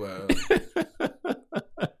elsewhere.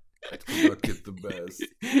 Look at the best.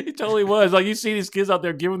 He totally was. Like, you see these kids out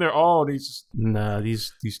there giving their all, and he's just, nah,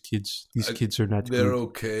 these kids are not They're good.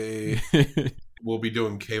 okay. We'll be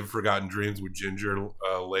doing Cave of Forgotten Dreams with Ginger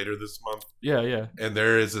later this month. Yeah. And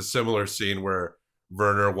there is a similar scene where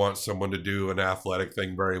Werner wants someone to do an athletic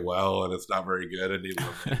thing very well, and it's not very good, and he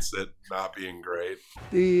laments it not being great.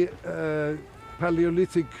 The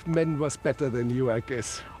Paleolithic men was better than you, I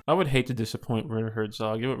guess. I would hate to disappoint Werner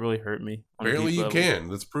Herzog. It would really hurt me. Apparently you can.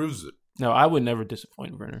 This proves it. No, I would never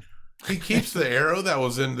disappoint Werner. He keeps the arrow that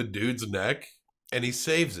was in the dude's neck, and he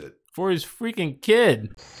saves it. For his freaking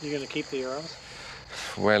kid. You going to keep the arrows?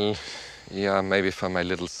 Well, yeah, maybe for my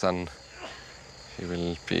little son. He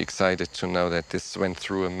will be excited to know that this went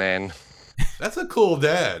through a man. That's a cool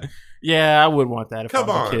dad. Yeah, I would want that if I Come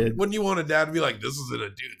was on. a kid. Wouldn't you want a dad to be like, this is in a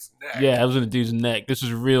dude's neck? Yeah, it was in a dude's neck. This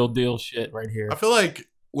is real deal shit right here. I feel like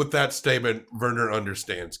with that statement, Werner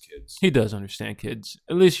understands kids. He does understand kids.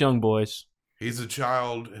 At least young boys. He's a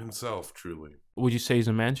child himself, truly. Would you say he's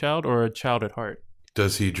a man-child or a child at heart?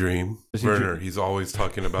 Does he dream? Werner, he's always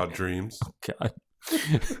talking about dreams. God.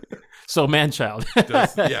 So man-child.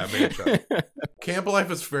 Yeah, man-child. Camp life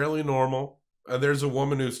is fairly normal. There's a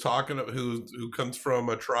woman who's talking, who comes from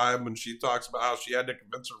a tribe, and she talks about how she had to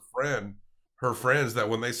convince her friends that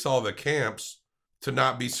when they saw the camps, to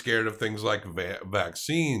not be scared of things like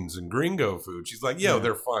vaccines and gringo food. She's like,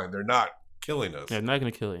 they're fine. They're not killing us. Yeah, they're not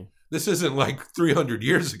going to kill you. This isn't like 300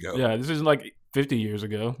 years ago. Yeah, this isn't like 50 years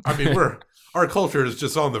ago. I mean, our culture is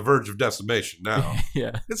just on the verge of decimation now.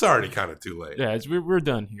 Yeah. It's already kind of too late. Yeah, we're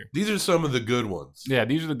done here. These are some of the good ones. Yeah,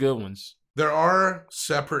 these are the good ones. There are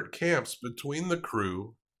separate camps between the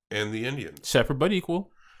crew and the Indians. Separate but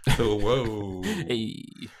equal. So, whoa. Hey.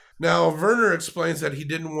 Now, Werner explains that he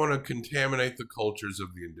didn't want to contaminate the cultures of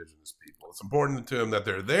the indigenous people. It's important to him that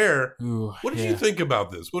they're there. Ooh, what did you think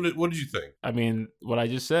about this? What did you think? I mean, what I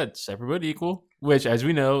just said, separate but equal, which, as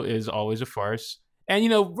we know, is always a farce. And,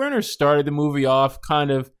 Werner started the movie off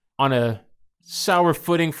kind of on a sour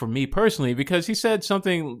footing for me personally, because he said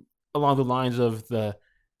something along the lines of the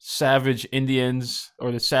savage Indians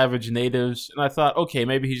or the savage natives. And I thought, okay,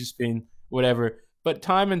 maybe he's just being whatever. But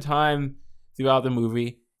time and time throughout the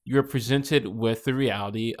movie, you're presented with the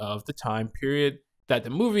reality of the time period that the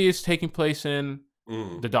movie is taking place in,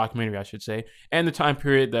 the documentary, I should say, and the time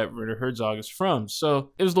period that Werner Herzog is from.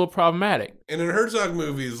 So it was a little problematic. And in Herzog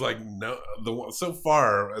movies, like so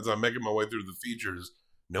far as I'm making my way through the features,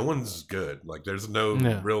 no one's good. Like there's no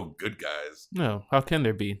real good guys. No, how can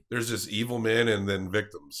there be? There's just evil men and then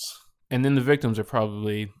victims. And then the victims are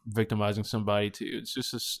probably victimizing somebody too. It's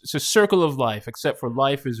just it's a circle of life, except for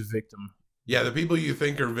life is a victim. Yeah, the people you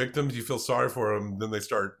think are victims, you feel sorry for them. Then they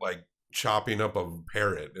start like chopping up a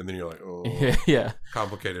parrot, and then you're like, oh, yeah,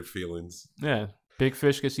 complicated feelings. Yeah, big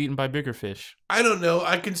fish gets eaten by bigger fish. I don't know.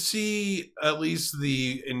 I can see at least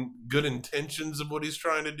the good intentions of what he's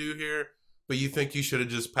trying to do here, but you think you should have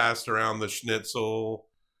just passed around the schnitzel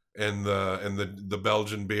and the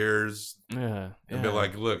Belgian beers, and be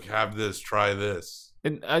like, look, have this, try this.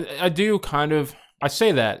 And I do kind of. I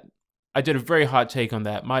say that. I did a very hot take on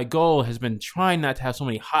that. My goal has been trying not to have so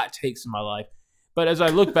many hot takes in my life. But as I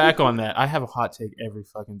look back on that, I have a hot take every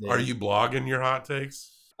fucking day. Are you blogging your hot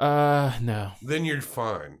takes? No. Then you're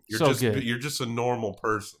fine. You're just a normal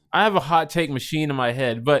person. I have a hot take machine in my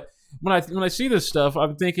head, but when I see this stuff,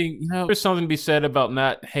 I'm thinking, there's something to be said about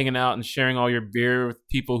not hanging out and sharing all your beer with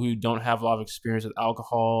people who don't have a lot of experience with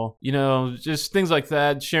alcohol. Just things like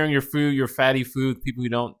that. Sharing your food, your fatty food, with people who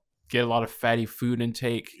don't get a lot of fatty food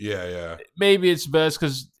intake. Yeah. Maybe it's best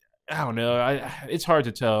because I don't know. It's hard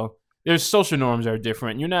to tell. There's social norms that are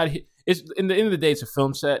different. You're not. It's in the end of the day, it's a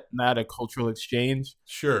film set, not a cultural exchange.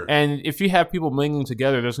 Sure. And if you have people mingling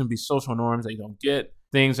together, there's going to be social norms that you don't get.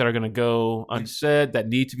 things that are going to go unsaid that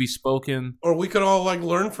need to be spoken. Or we could all like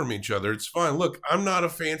learn from each other. It's fine. Look, I'm not a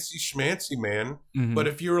fancy schmancy man, but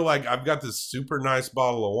if you were like, I've got this super nice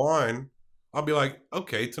bottle of wine, I'll be like,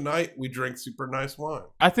 okay, tonight we drink super nice wine.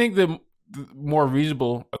 I think the more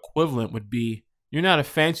reasonable equivalent would be, you're not a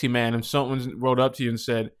fancy man and someone rolled up to you and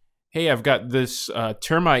said, hey, I've got this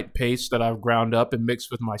termite paste that I've ground up and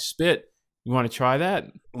mixed with my spit. You want to try that?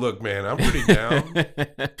 Look, man, I'm pretty down.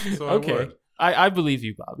 So okay. I believe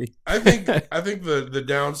you, Bobby. I think the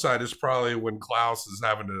downside is probably when Klaus is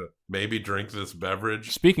having to maybe drink this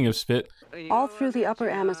beverage. Speaking of spit. All through the upper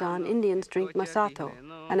Amazon, Indians drink masato,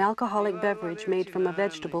 an alcoholic beverage made from a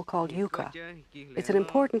vegetable called yucca. It's an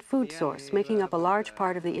important food source, making up a large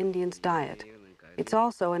part of the Indians' diet. It's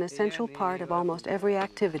also an essential part of almost every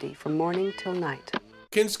activity from morning till night.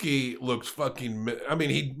 Kinski looks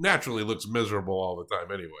he naturally looks miserable all the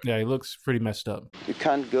time anyway. Yeah, he looks pretty messed up. You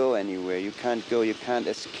can't go anywhere. You can't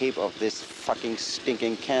escape of this fucking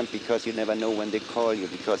stinking camp because you never know when they call you,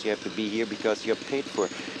 because you have to be here because you're paid for.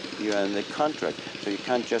 You're in the contract, so you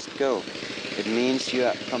can't just go. It means you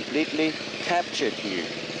are completely captured here.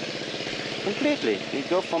 Completely. You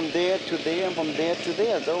go from there to there and from there to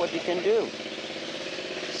there. That's what you can do.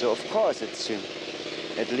 So, of course, it's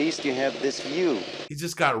at least you have this view. He's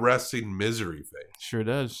just got resting misery face. Sure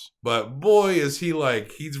does. But boy, is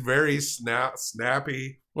he's very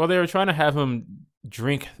snappy. Well, they were trying to have him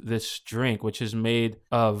drink this drink, which is made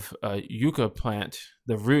of yucca plant,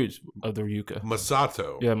 the roots of the yucca.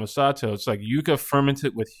 Masato. Yeah, masato. It's like yucca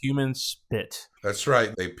fermented with human spit. That's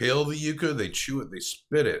right. They peel the yucca, they chew it, they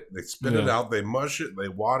spit it. They spit it out, they mush it, they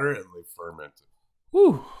water it, and they ferment it.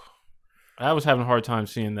 Whew. I was having a hard time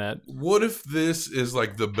seeing that. What if this is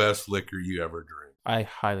like the best liquor you ever drink? I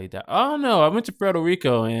highly doubt. Oh, no. I went to Puerto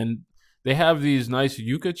Rico, and they have these nice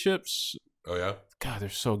yucca chips. Oh, yeah? God, they're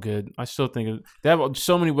so good. I still think they have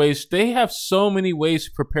so many ways. They have so many ways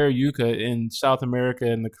to prepare yucca in South America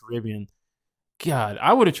and the Caribbean. God,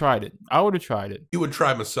 I would have tried it. You would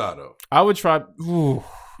try Masato. I would try. Ooh,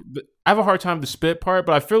 I have a hard time with the spit part,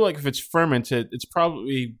 but I feel like if it's fermented, it's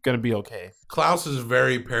probably going to be okay. Klaus is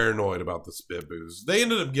very paranoid about the spit booze. They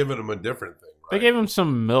ended up giving him a different thing, right? They gave him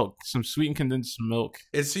some milk, some sweetened condensed milk.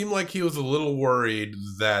 It seemed like he was a little worried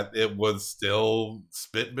that it was still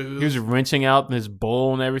spit booze. He was wrenching out his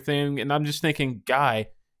bowl and everything, and I'm just thinking, guy,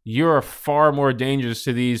 you're far more dangerous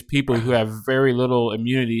to these people who have very little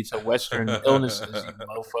immunity to Western illnesses, you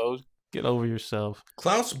mofos. Get over yourself.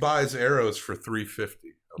 Klaus buys arrows for $3.50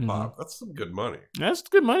 a pop. That's some good money. That's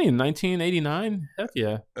good money in 1989. Heck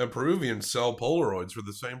yeah. And Peruvians sell Polaroids for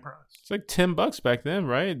the same price. It's like $10 back then,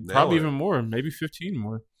 right? Probably even more, maybe 15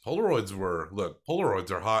 more. Polaroids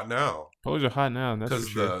are hot now. Polaroids are hot now.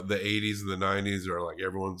 Because the 80s and the 90s are like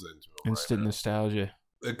everyone's into them. Instant nostalgia.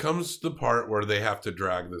 It comes to the part where they have to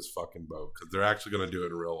drag this fucking boat because they're actually going to do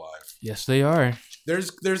it in real life. Yes, they are.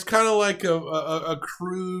 There's kind of like a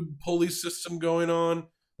crude pulley system going on.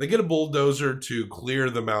 They get a bulldozer to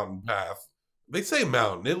clear the mountain path. They say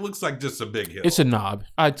mountain. It looks like just a big hill. It's a knob.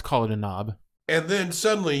 I'd call it a knob. And then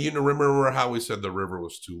suddenly, remember how we said the river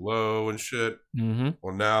was too low and shit? Mm-hmm.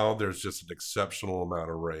 Well, now there's just an exceptional amount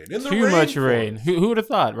of rain. Too much rain. Who would have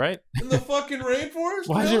thought, right? In the fucking rainforest?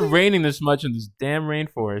 Why is it raining this much in this damn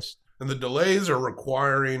rainforest? And the delays are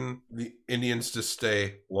requiring the Indians to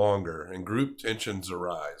stay longer, and group tensions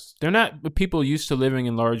arise. They're not people used to living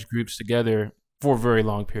in large groups together for very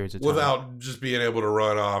long periods of time. Without just being able to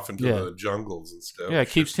run off into the jungles and stuff. Yeah, it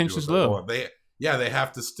keeps tensions low. They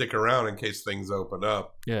have to stick around in case things open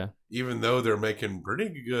up. Yeah. Even though they're making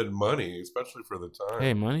pretty good money, especially for the time.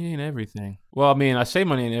 Hey, money ain't everything. Well, I mean, I say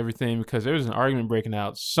money ain't everything because there was an argument breaking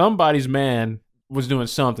out. Somebody's man was doing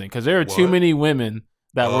something because there were too many women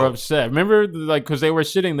that were upset. Remember, because they were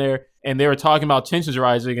sitting there and they were talking about tensions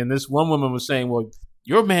rising, and this one woman was saying, well,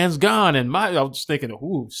 your man's gone, and I was just thinking,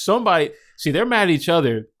 ooh, somebody. See, they're mad at each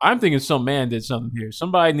other. I'm thinking some man did something here.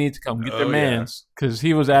 Somebody needs to come get their mans because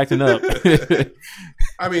he was acting up.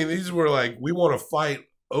 I mean, these were like, we want to fight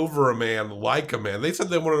over a man like a man. They said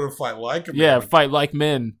they wanted to fight like a man. Yeah, fight like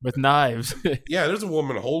men with knives. Yeah, there's a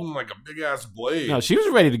woman holding like a big ass blade. No, she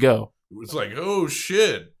was ready to go. It was like, oh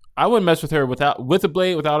shit. I wouldn't mess with her with a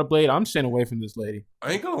blade, without a blade. I'm staying away from this lady.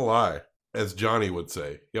 I ain't gonna lie. As Johnny would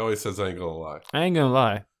say. He always says, I ain't gonna lie. I ain't gonna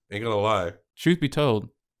lie. Ain't gonna lie. Truth be told.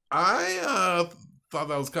 I thought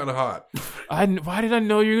that was kind of hot. Why did I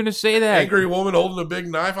know you were gonna say that? Angry woman holding a big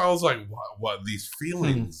knife. I was like, what these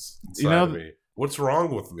feelings inside of me? What's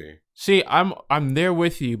wrong with me? See, I'm there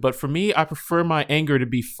with you, but for me, I prefer my anger to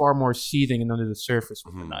be far more seething and under the surface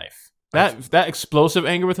with the knife. That explosive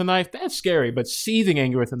anger with a knife, that's scary. But seething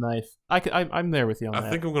anger with a knife, I'm there with you on that. I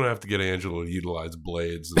think I'm going to have to get Angela to utilize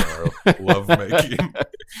blades in our lovemaking.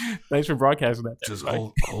 Thanks for broadcasting that. Just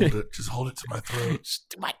hold it. Just hold it to my throat. Just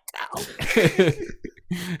to my mouth.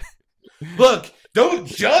 Look, don't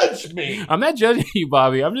judge me. I'm not judging you,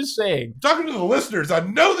 Bobby. I'm just saying. Talking to the listeners, I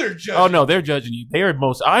know they're judging. Oh no, they're judging you.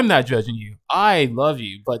 I'm not judging you. I love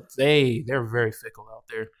you, but they're very fickle out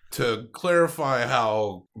there. To clarify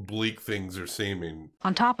how bleak things are seeming,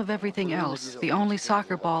 On top of everything else, the only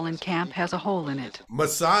soccer ball in camp has a hole in it.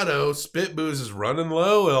 Masato spit booze is running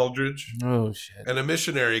low, Eldridge. Oh shit! And a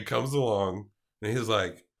missionary comes along, and he's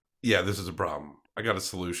like, "Yeah, this is a problem. I got a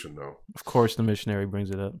solution, though." Of course, the missionary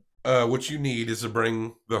brings it up. What you need is to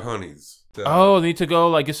bring the honeys. They need to go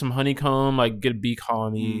like get some honeycomb, like get a bee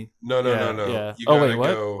colony. No. Yeah. You Wait,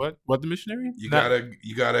 what? go, What? The missionary? You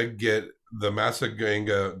gotta get the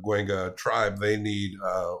Massaguenga tribe. They need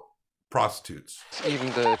prostitutes. Even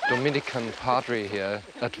the Dominican padre here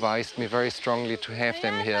advised me very strongly to have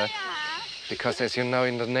them here. Because as you know,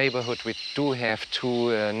 in the neighborhood we do have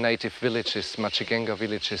two native villages, Machigenga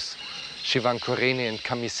villages, Shivankoreni and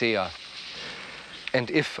Camisea. And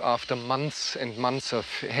if after months and months of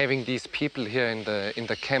having these people here in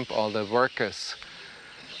the camp, all the workers,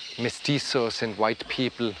 mestizos and white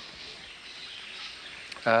people,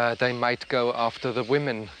 they might go after the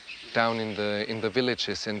women down in the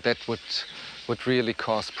villages, and that would really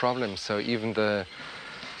cause problems. So even the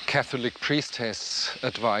Catholic priest has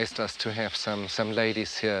advised us to have some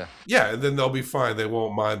ladies here. Yeah, and then they'll be fine. They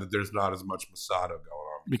won't mind that there's not as much Masato going on.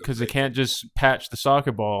 Because they can't just patch the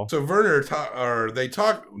soccer ball. So Werner, they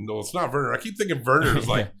talk. No, it's not Werner. I keep thinking Werner is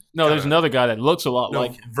like. No, there's another guy that looks a lot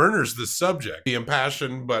like him. Werner's the subject, the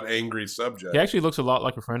impassioned but angry subject. He actually looks a lot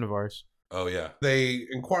like a friend of ours. Oh yeah. They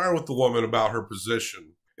inquire with the woman about her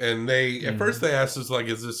position, and they at first they ask us like,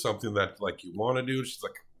 "Is this something that like you want to do?" She's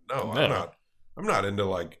like, "No, I'm not. I'm not into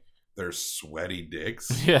like." Their sweaty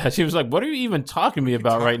dicks. Yeah, she was like, "What are you even talking to me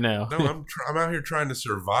about right now?" No, I'm out here trying to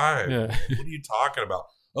survive. Yeah. What are you talking about?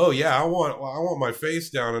 Oh yeah, I want my face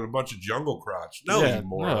down in a bunch of jungle crotch. No, you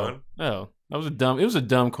moron. No, it was a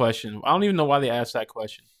dumb question. I don't even know why they asked that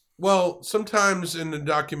question. Well, sometimes in the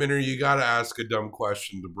documentary, you got to ask a dumb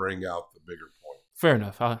question to bring out the bigger point. Fair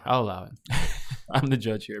enough. I'll allow it. I'm the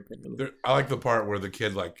judge here, apparently. I like the part where the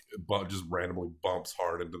kid like just randomly bumps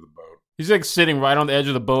hard into the boat. He's like sitting right on the edge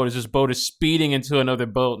of the boat as this boat is speeding into another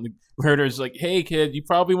boat. And the murderer's like, "Hey, kid, you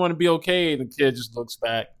probably want to be okay." And the kid just looks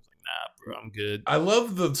back. He's like, "Nah, bro, I'm good." I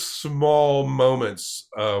love the small moments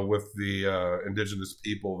with the indigenous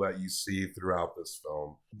people that you see throughout this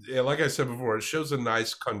film. Yeah, like I said before, it shows a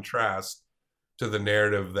nice contrast to the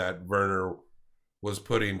narrative that Werner was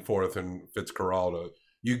putting forth in Fitzcarraldo.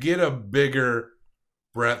 You get a bigger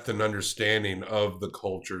breadth and understanding of the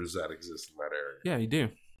cultures that exist in that area. Yeah, you do.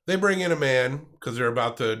 They bring in a man because they're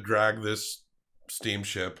about to drag this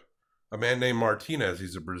steamship. A man named Martinez.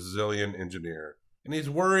 He's a Brazilian engineer. And he's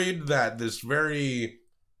worried that this very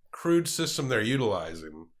crude system they're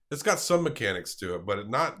utilizing, it's got some mechanics to it, but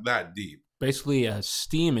not that deep. Basically a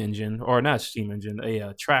steam engine, or not a steam engine,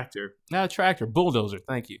 a tractor. Not a tractor, bulldozer,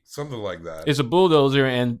 thank you. Something like that. It's a bulldozer,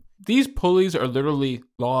 and these pulleys are literally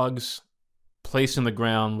logs placed in the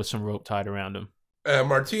ground with some rope tied around them.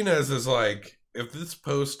 Martinez is like, if this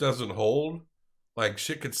post doesn't hold, like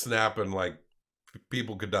shit could snap and like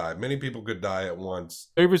people could die. Many people could die at once.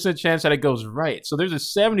 30% chance that it goes right. So there's a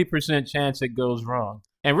 70% chance it goes wrong.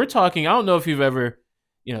 And we're talking, I don't know if you've ever,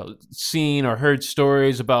 seen or heard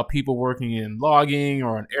stories about people working in logging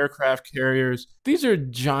or on aircraft carriers. These are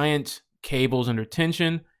giant cables under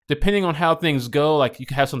tension. Depending on how things go, like you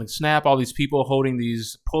could have something snap, all these people holding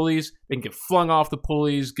these pulleys, they can get flung off the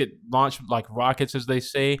pulleys, get launched like rockets, as they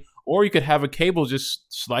say, or you could have a cable just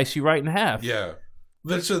slice you right in half. Yeah.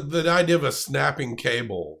 The idea of a snapping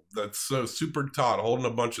cable that's so super taut, holding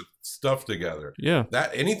a bunch of stuff together. Yeah.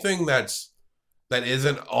 That anything that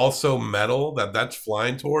isn't also metal that's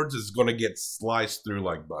flying towards is going to get sliced through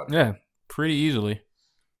like butter. Yeah, pretty easily.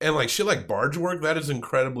 And like shit like barge work, that is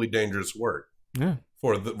incredibly dangerous work. Yeah.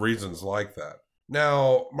 For the reasons like that.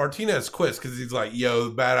 Now, Martinez quits because he's like, "Yo,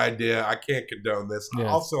 bad idea. I can't condone this. Yeah.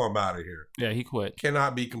 Also, I'm out of here." Yeah, he quit.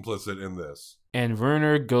 Cannot be complicit in this. And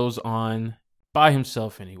Werner goes on by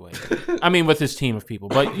himself anyway. I mean, with his team of people.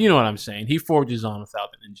 But you know what I'm saying. He forges on without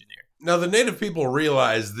an engineer. Now, the native people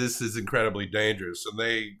realize this is incredibly dangerous. And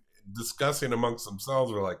they, discussing amongst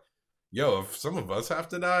themselves, are like, "Yo, if some of us have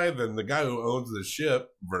to die, then the guy who owns the ship,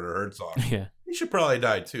 Werner Herzog, yeah, he should probably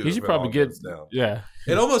die too. He should probably get down." Yeah.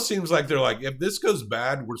 It almost seems like they're like, if this goes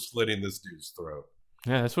bad, we're slitting this dude's throat.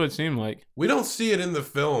 Yeah, that's what it seemed like. We don't see it in the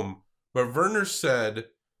film, but Werner said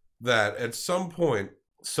that at some point,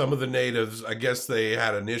 some of the natives, I guess they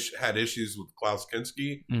had had issues with Klaus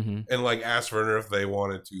Kinski, and like asked Werner if they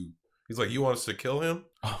wanted to. He's like, "You want us to kill him?"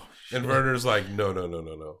 Oh, and Werner's like, "No."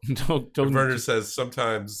 don't. And Werner says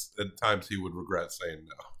sometimes, at times, he would regret saying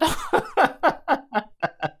no.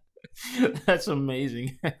 That's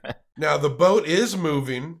amazing. Now the boat is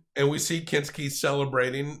moving, and we see Kinski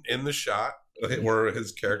celebrating in the shot where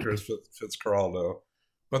his character is Fitzcarraldo.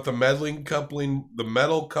 But the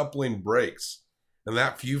metal coupling breaks, and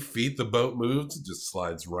that few feet the boat moves, it just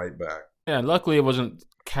slides right back. Yeah, luckily it wasn't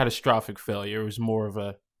catastrophic failure. It was more of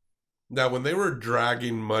a... Now, when they were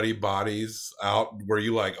dragging muddy bodies out, were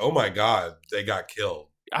you like, oh my God, they got killed?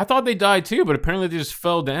 I thought they died too, but apparently they just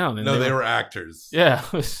fell down. And no, they were actors. Yeah,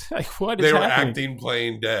 it was like, what is They were happening? acting,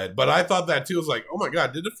 playing dead. But I thought that too. I was like, oh my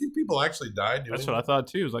God, did a few people actually die doing That's what I thought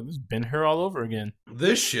too. It was like, this is Ben-Hur all over again.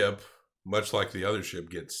 This ship, much like the other ship,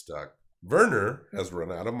 gets stuck. Werner has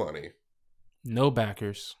run out of money. No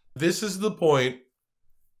backers. This is the point.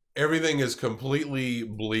 Everything is completely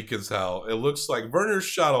bleak as hell. It looks like Werner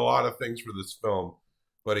shot a lot of things for this film,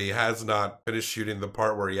 but he has not finished shooting the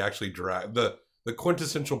part where he actually dragged the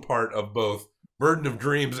quintessential part of both Burden of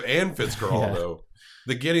Dreams and Fitzcarraldo,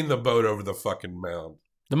 the getting the boat over the fucking mound.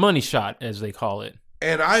 The money shot, as they call it.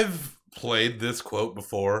 And I've played this quote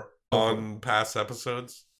before on past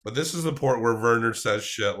episodes, but this is the part where Werner says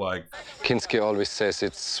shit like, Kinski always says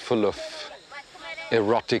it's full of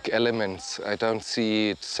erotic elements. I don't see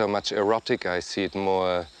it so much erotic, I see it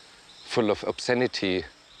more full of obscenity.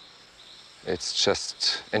 It's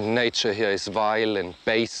just, and nature here is vile and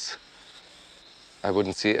base. I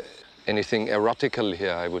wouldn't see anything erotical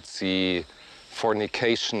here. I would see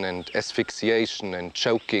fornication and asphyxiation and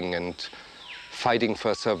choking and fighting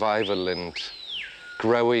for survival and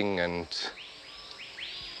growing and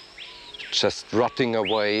just rotting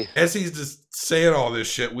away. As he's just saying all this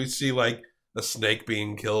shit, we see like a snake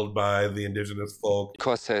being killed by the indigenous folk. Of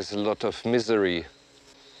course, there's a lot of misery,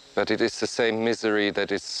 but it is the same misery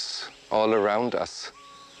that is all around us.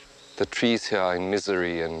 The trees here are in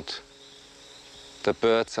misery and the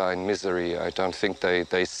birds are in misery. I don't think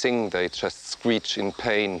they sing, they just screech in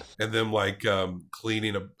pain. And them like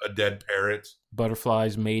cleaning a dead parrot.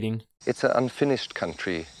 Butterflies mating. It's an unfinished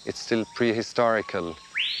country. It's still prehistorical.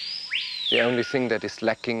 The only thing that is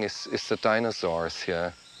lacking is the dinosaurs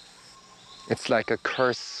here. It's like a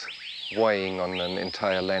curse weighing on an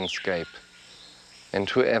entire landscape. And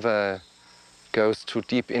whoever goes too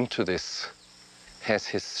deep into this has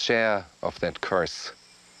his share of that curse.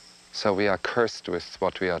 So we are cursed with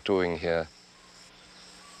what we are doing here.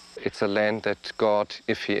 It's a land that God,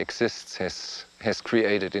 if he exists, has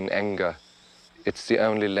created in anger. It's the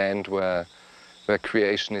only land where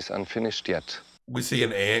creation is unfinished yet. We see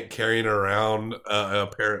an ant carrying around a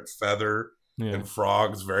parrot feather and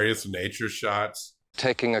frogs, various nature shots.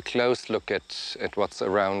 Taking a close look at what's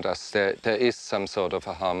around us, there is some sort of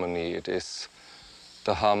a harmony. It is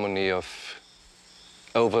the harmony of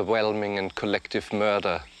overwhelming and collective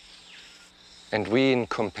murder. And we, in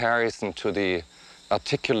comparison to the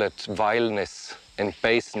articulate vileness and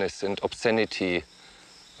baseness and obscenity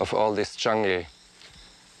of all this jungle,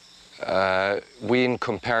 we, in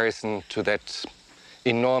comparison to that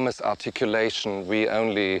enormous articulation, we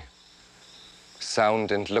only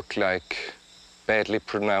sound and look like badly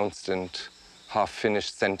pronounced and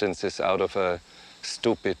half-finished sentences out of a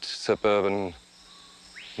stupid suburban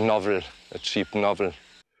novel, a cheap novel.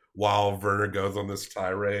 While Werner goes on this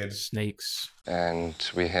tirade. Snakes. And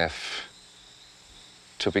we have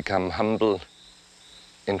to become humble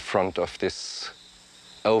in front of this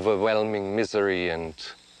overwhelming misery and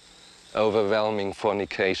overwhelming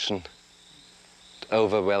fornication,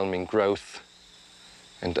 overwhelming growth,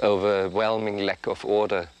 and overwhelming lack of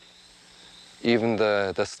order. Even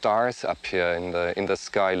the stars up here in the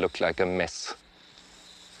sky look like a mess.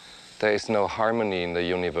 There is no harmony in the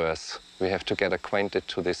universe. We have to get acquainted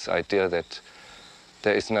to this idea that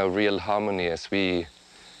there is no real harmony as we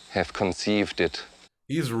have conceived it.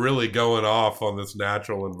 He's really going off on this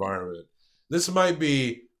natural environment. This might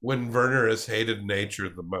be when Werner has hated nature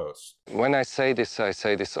the most. When I say this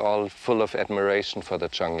all full of admiration for the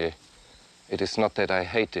jungle. It is not that I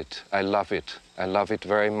hate it. I love it. I love it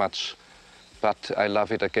very much. But I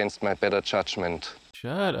love it against my better judgment.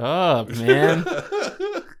 Shut up, man.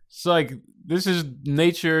 It's like, this is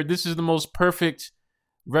nature. This is the most perfect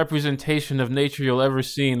representation of nature you'll ever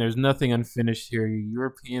see, and there's nothing unfinished here. You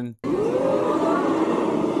European.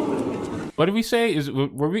 What did we say?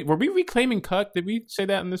 Were we reclaiming cuck? Did we say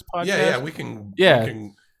that in this podcast? Yeah, we can.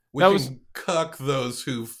 We can cuck those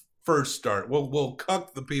who first start. We'll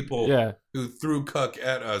cuck the people who threw cuck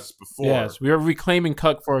at us before. Yes, we are reclaiming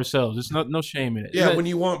cuck for ourselves. There's no shame in it. Yeah, when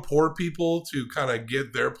you want poor people to kind of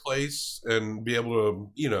get their place and be able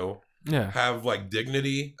to, you know, have like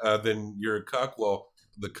dignity, then you're a cuck. Well,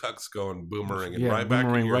 the cuck's going boomerang and right back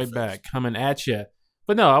in your face. Back, coming at you.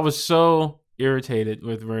 But no, I was so irritated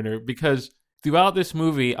with Werner because throughout this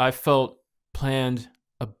movie, I felt planned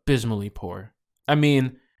abysmally poor. I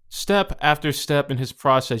mean, step after step in his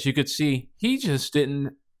process, you could see he just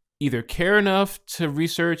didn't either care enough to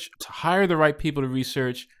research, to hire the right people to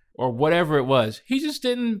research, or whatever it was. He just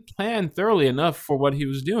didn't plan thoroughly enough for what he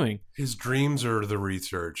was doing. His dreams are the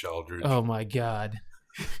research, Eldridge. Oh my God.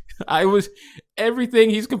 Everything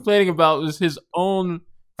he's complaining about was his own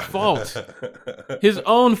fault. His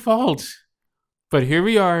own fault. But here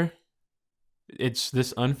we are. It's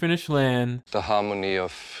this unfinished land. The harmony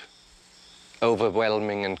of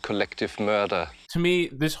overwhelming and collective murder. To me,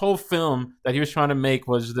 this whole film that he was trying to make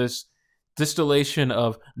was this distillation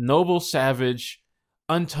of noble, savage,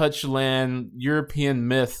 untouched land, European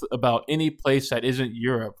myth about any place that isn't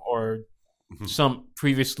Europe or some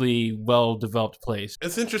previously well-developed place.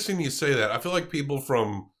 It's interesting you say that. I feel like people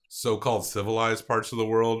from so-called civilized parts of the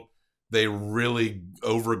world, they really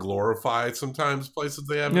over-glorify sometimes places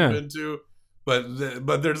they haven't been to.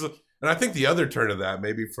 But there's and I think the other turn of that,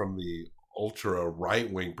 maybe from the ultra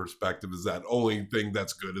right-wing perspective, is that only thing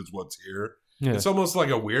that's good is what's here. Yeah. It's almost like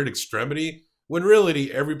a weird extremity, when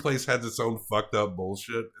really every place has its own fucked up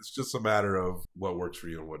bullshit. It's just a matter of what works for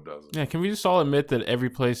you and what doesn't. Yeah, can we just all admit that every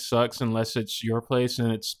place sucks unless it's your place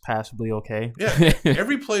and it's passably okay? Yeah,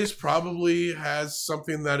 every place probably has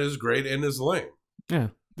something that is great and is lame. Yeah,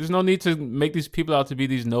 there's no need to make these people out to be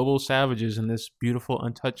these noble savages in this beautiful,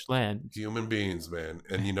 untouched land. Human beings, man.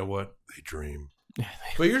 And you know what? They dream.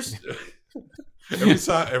 But you're...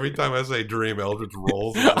 Every time I say dream, Eldridge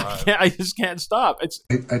rolls his eyes. I just can't stop.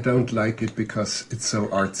 I don't like it because it's so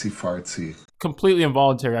artsy-fartsy. Completely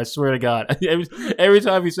involuntary, I swear to God. Every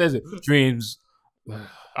time he says it, dreams.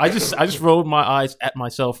 I just rolled my eyes at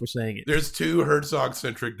myself for saying it. There's 2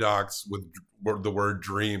 Herzog-centric docs with the word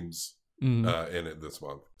dreams in it this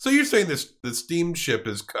month. So you're saying the steamship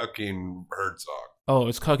is cucking Herzog? Oh,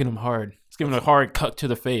 it's cucking him hard. It's giving a hard cuck to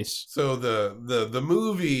the face. So the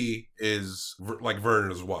movie is like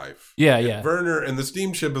Werner's wife. Yeah, and yeah. Werner and the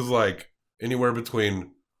steamship is like anywhere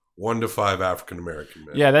between 1 to 5 African American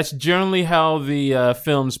men. Yeah, that's generally how the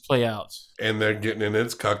films play out. And they're getting in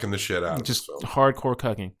it's cucking the shit out. Just hardcore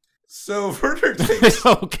cucking. So Werner takes.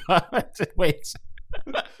 Oh God! Wait.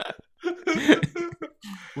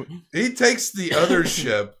 He takes the other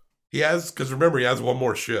ship. Because remember, he has one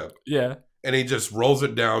more ship. Yeah. And he just rolls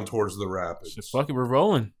it down towards the rapids. Just fuck it, we're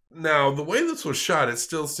rolling. Now, the way this was shot, it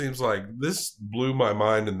still seems like this blew my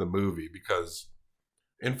mind in the movie because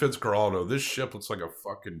in Fitzcarraldo, this ship looks like a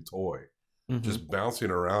fucking toy. Just bouncing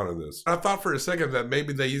around in this. I thought for a second that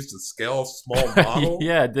maybe they used a scale small model.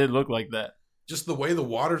 Yeah, it did look like that. Just the way the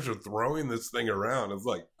waters are throwing this thing around. It's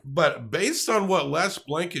like, but based on what Les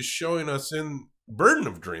Blank is showing us in Burden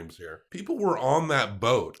of Dreams here, people were on that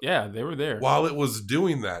boat. Yeah, they were there. While it was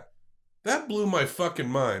doing that. That blew my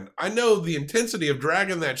fucking mind. I know the intensity of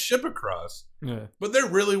dragging that ship across, but there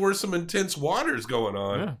really were some intense waters going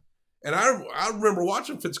on. Yeah. And I remember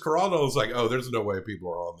watching Fitzcarraldo. I was like, oh, there's no way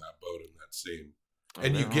people are on that boat in that scene.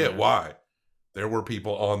 And you get why. There were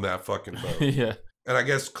people on that fucking boat. Yeah. And I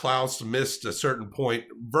guess Klaus missed a certain point.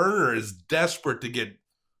 Werner is desperate to get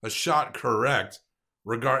a shot correct.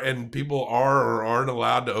 And people are or aren't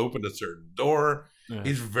allowed to open a certain door. Yeah.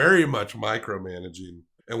 He's very much micromanaging.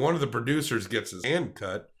 And one of the producers gets his hand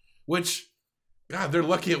cut, which, God, they're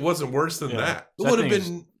lucky it wasn't worse than that. It would have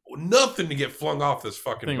been nothing to get flung off this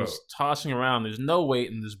fucking boat. Was tossing around. There's no weight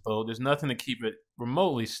in this boat. There's nothing to keep it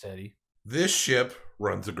remotely steady. This ship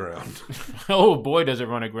runs aground. Oh, boy, does it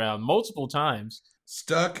run aground. Multiple times.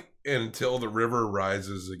 Stuck until the river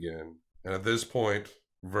rises again. And at this point,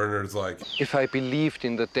 Werner's like... If I believed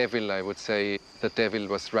in the devil, I would say the devil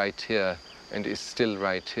was right here and is still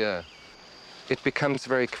right here. It becomes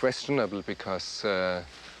very questionable because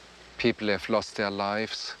people have lost their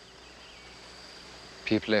lives.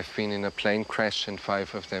 People have been in a plane crash and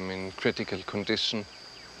 5 of them in critical condition,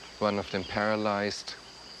 1 of them paralyzed.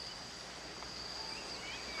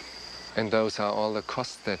 And those are all the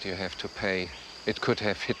costs that you have to pay. It could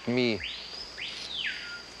have hit me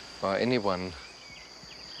or anyone.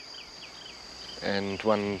 And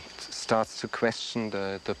one starts to question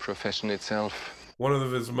the profession itself. One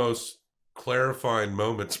of his most clarifying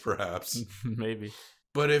moments, perhaps. Maybe.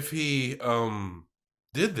 But if he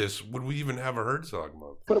did this, would we even have a Herzog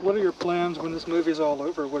month? What are your plans when this movie's all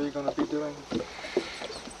over? What are you going to be doing?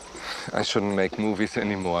 I shouldn't make movies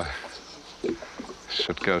anymore.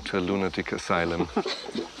 Should go to a lunatic asylum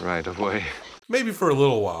right away. Maybe for a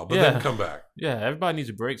little while, but then come back. Yeah, everybody needs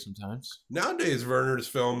a break sometimes. Nowadays, Werner's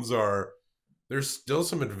films there's still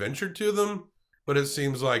some adventure to them, but it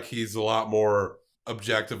seems like he's a lot more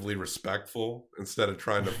objectively respectful instead of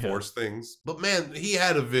trying to force things. But man, he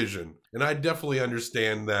had a vision, and I definitely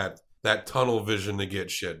understand that tunnel vision to get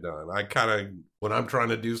shit done. I kind of, when I'm trying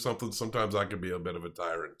to do something, sometimes I can be a bit of a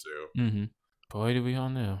tyrant too. Mm-hmm. Boy, do we all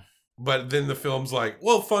know. But then the film's like,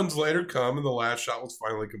 well, funds later come, and the last shot was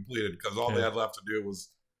finally completed because all they had left to do was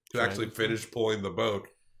to actually finish pulling the boat,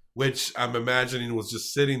 which I'm imagining was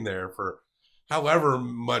just sitting there for however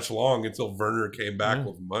much long until Werner came back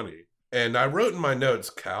with money. And I wrote in my notes,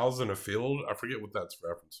 cows in a field. I forget what that's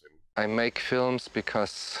referencing. I make films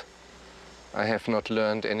because I have not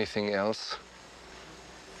learned anything else.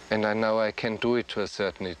 And I know I can do it to a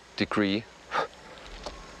certain degree.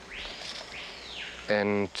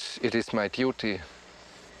 And it is my duty,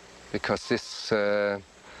 because this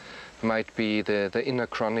might be the inner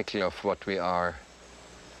chronicle of what we are.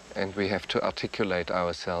 And we have to articulate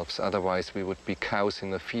ourselves, otherwise we would be cows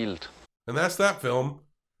in the field. And that's that film,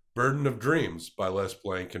 Burden of Dreams, by Les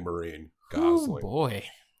Blank and Maureen Gosling. Oh boy,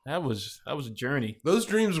 that was a journey. Those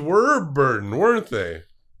dreams were a burden, weren't they?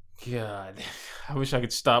 God, I wish I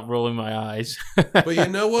could stop rolling my eyes. But you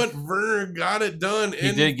know what? Werner got it done.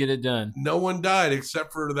 He did get it done. No one died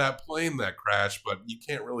except for that plane that crashed, but you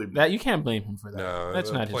can't really... You can't blame him for that. No,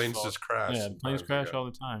 that's not his fault. Planes just crash. Yeah, planes crash all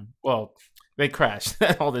the time. Well, they crash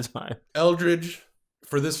all the time. Eldridge,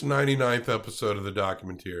 for this 99th episode of the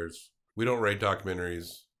Documenteers, we don't rate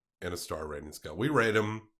documentaries in a star rating scale. We rate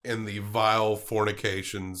them in the vile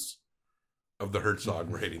fornications of the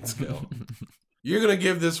Herzog rating scale. You're going to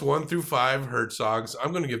give this 1 through 5 Herzogs. I'm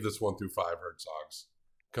going to give this 1 through 5 Herzogs.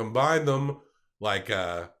 Combine them like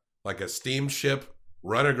a steamship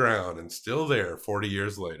run aground and still there 40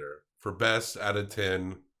 years later for best out of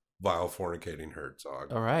 10 vile fornicating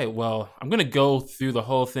Herzog. All right. Well, I'm going to go through the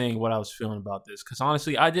whole thing, what I was feeling about this. Because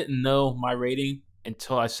honestly, I didn't know my rating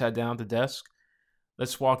until I sat down at the desk.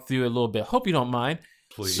 Let's walk through it a little bit. Hope you don't mind.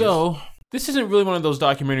 Please. So, this isn't really one of those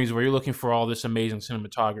documentaries where you're looking for all this amazing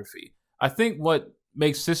cinematography. I think what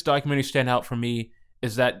makes this documentary stand out for me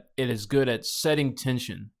is that it is good at setting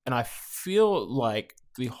tension. And I feel like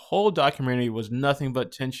the whole documentary was nothing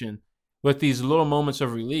but tension with these little moments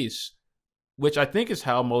of release, which I think is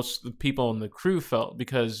how most of the people in the crew felt,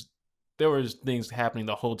 because there was things happening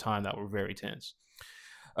the whole time that were very tense.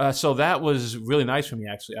 So that was really nice for me,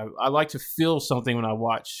 actually. I like to feel something when I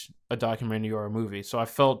watch a documentary or a movie. So I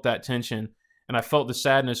felt that tension, and I felt the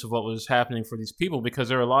sadness of what was happening for these people, because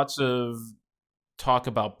there are lots of talk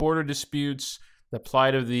about border disputes, the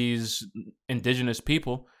plight of these indigenous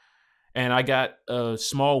people. And I got a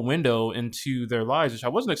small window into their lives, which I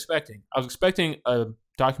wasn't expecting. I was expecting a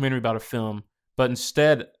documentary about a film, but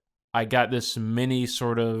instead I got this mini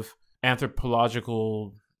sort of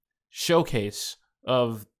anthropological showcase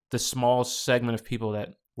of the small segment of people that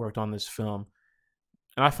worked on this film.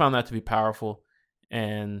 And I found that to be powerful.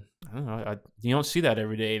 And I don't know, you don't see that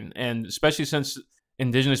every day. And especially since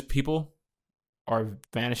indigenous people are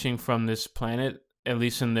vanishing from this planet, at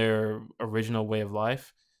least in their original way of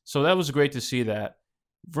life. So that was great to see that.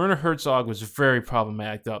 Werner Herzog was very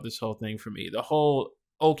problematic throughout this whole thing for me. The whole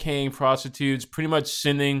okaying prostitutes, pretty much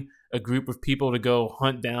sending a group of people to go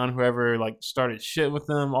hunt down whoever started shit with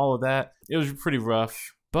them, all of that. It was pretty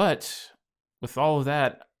rough. But with all of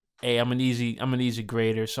that, hey, I'm an easy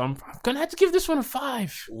grader, so I'm gonna have to give this one a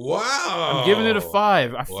 5. Wow. I'm giving it a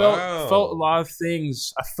 5. I felt a lot of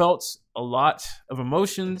things. I felt a lot of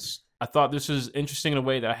emotions. I thought this was interesting in a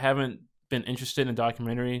way that I haven't been interested in a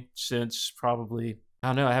documentary since probably,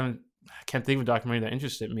 I don't know, I can't think of a documentary that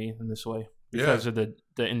interested me in this way because of the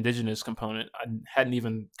indigenous component. I hadn't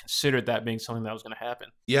even considered that being something that was going to happen.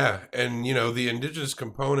 Yeah, and the indigenous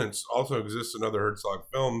components also exist in other Herzog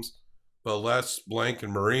films, but Les Blank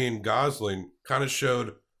and Maureen Gosling kind of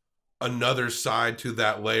showed another side to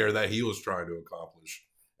that layer that he was trying to accomplish.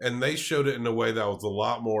 And they showed it in a way that was a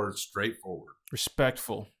lot more straightforward.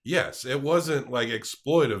 Respectful. Yes, it wasn't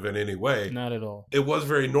exploitive in any way. Not at all. It was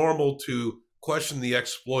very normal to question the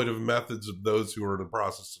exploitive methods of those who were in the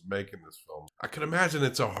process of making this film. I can imagine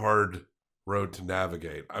it's a hard road to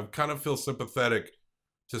navigate. I kind of feel sympathetic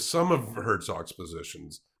to some of Herzog's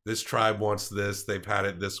positions. This tribe wants this. They've had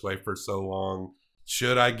it this way for so long.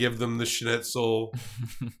 Should I give them the schnitzel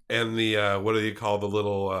and the, what do you call the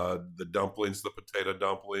little, the dumplings, the potato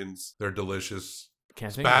dumplings? They're delicious.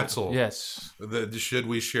 Spatzel. Yes. Should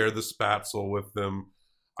we share the spatzel with them?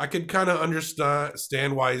 I could kind of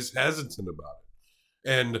understand why he's hesitant about it.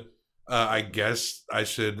 And I guess I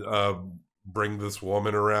should bring this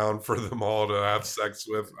woman around for them all to have sex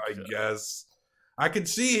with. I guess I could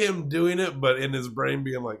see him doing it, but in his brain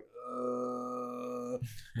being like,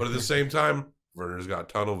 but at the same time, Werner's got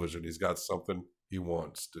tunnel vision. He's got something he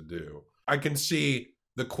wants to do. I can see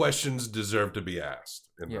the questions deserve to be asked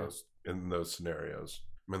in those scenarios.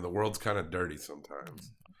 I mean, the world's kind of dirty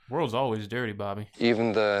sometimes. World's always dirty, Bobby.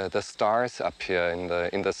 Even the stars up here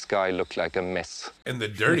in the sky look like a mess. And the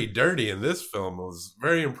dirty in this film was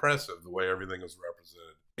very impressive, the way everything was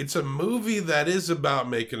represented. It's a movie that is about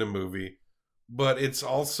making a movie, but it's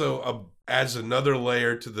also adds another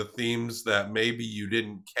layer to the themes that maybe you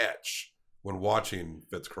didn't catch when watching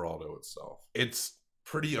Fitzcarraldo itself. It's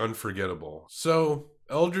pretty unforgettable. So,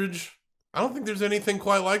 Eldridge, I don't think there's anything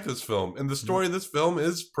quite like this film. And the story of this film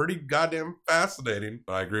is pretty goddamn fascinating.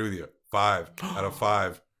 But I agree with you. 5 out of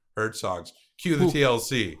 5 Herzogs. Cue the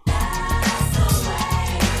TLC.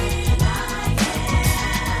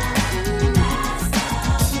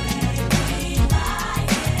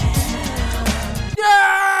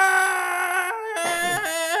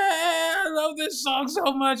 I love this song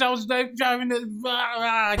so much. I was driving this.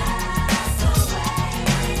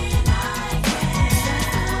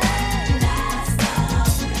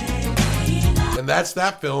 And that's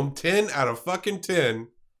that film. 10 out of fucking 10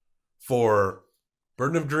 for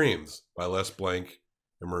Burden of Dreams by Les Blank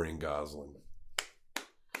and Maureen Gosling.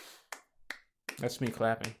 That's me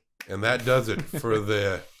clapping. And that does it for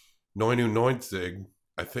the 99.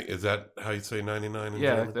 I think, is that how you say 99 in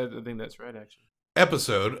German? I think that's right, actually.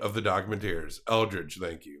 Episode of The Documenteers. Eldridge,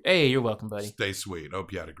 thank you. Hey, you're welcome, buddy. Stay sweet.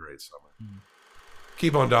 Hope you had a great summer.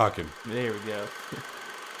 Keep on docking. There we go.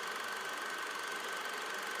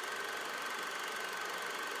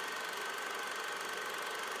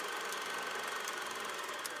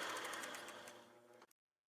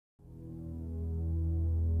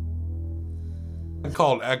 It's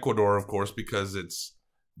called Ecuador, of course, because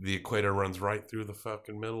the equator runs right through the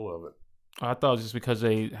fucking middle of it. I thought it was just because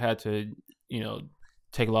they had to,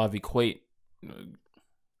 take a lot of equate.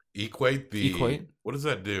 Equate? What does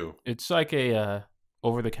that do? It's like a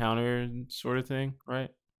over-the-counter sort of thing, right?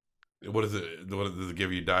 What is it? Does it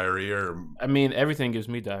give you diarrhea? Or? I mean, everything gives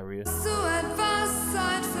me diarrhea. So etwas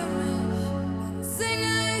Zeit für mich,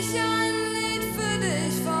 singe ich ein Lied für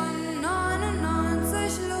dich von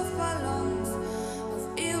 99 Luftballons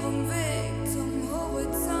auf ihrem Weg zum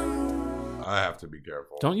Horizont. I have to be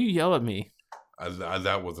careful. Don't you yell at me.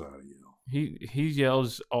 That was not a yell. He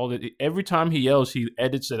yells every time he yells, he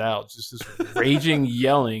edits it out. It's just this raging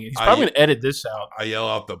yelling. He's probably going to edit this out. I yell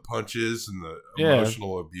out the punches and the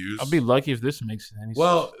emotional abuse. I'll be lucky if this makes sense.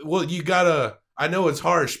 Well, you gotta. I know it's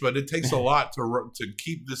harsh, but it takes a lot to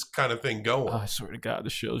keep this kind of thing going. I swear to God, the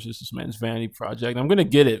show's just this man's vanity project. I'm going to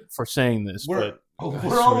get it for saying this. We're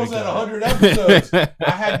almost at 100 episodes.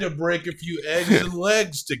 I had to break a few eggs and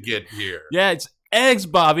legs to get here. Yeah, it's eggs,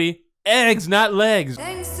 Bobby. Eggs, not legs.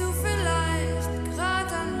 Denkst du vielleicht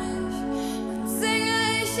grad an mich? Dann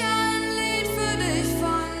singe ich ein Lied für dich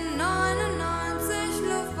von 99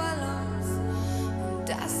 Luftballons und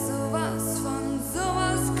dass sowas von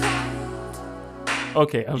sowas kommt.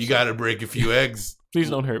 Okay, you got to break a few eggs. Please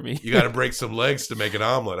don't hurt me. You got to break some legs to make an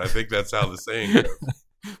omelet. I think that's how the saying goes.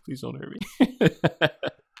 Please don't hurt me.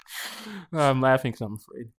 I'm laughing because I'm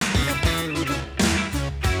afraid.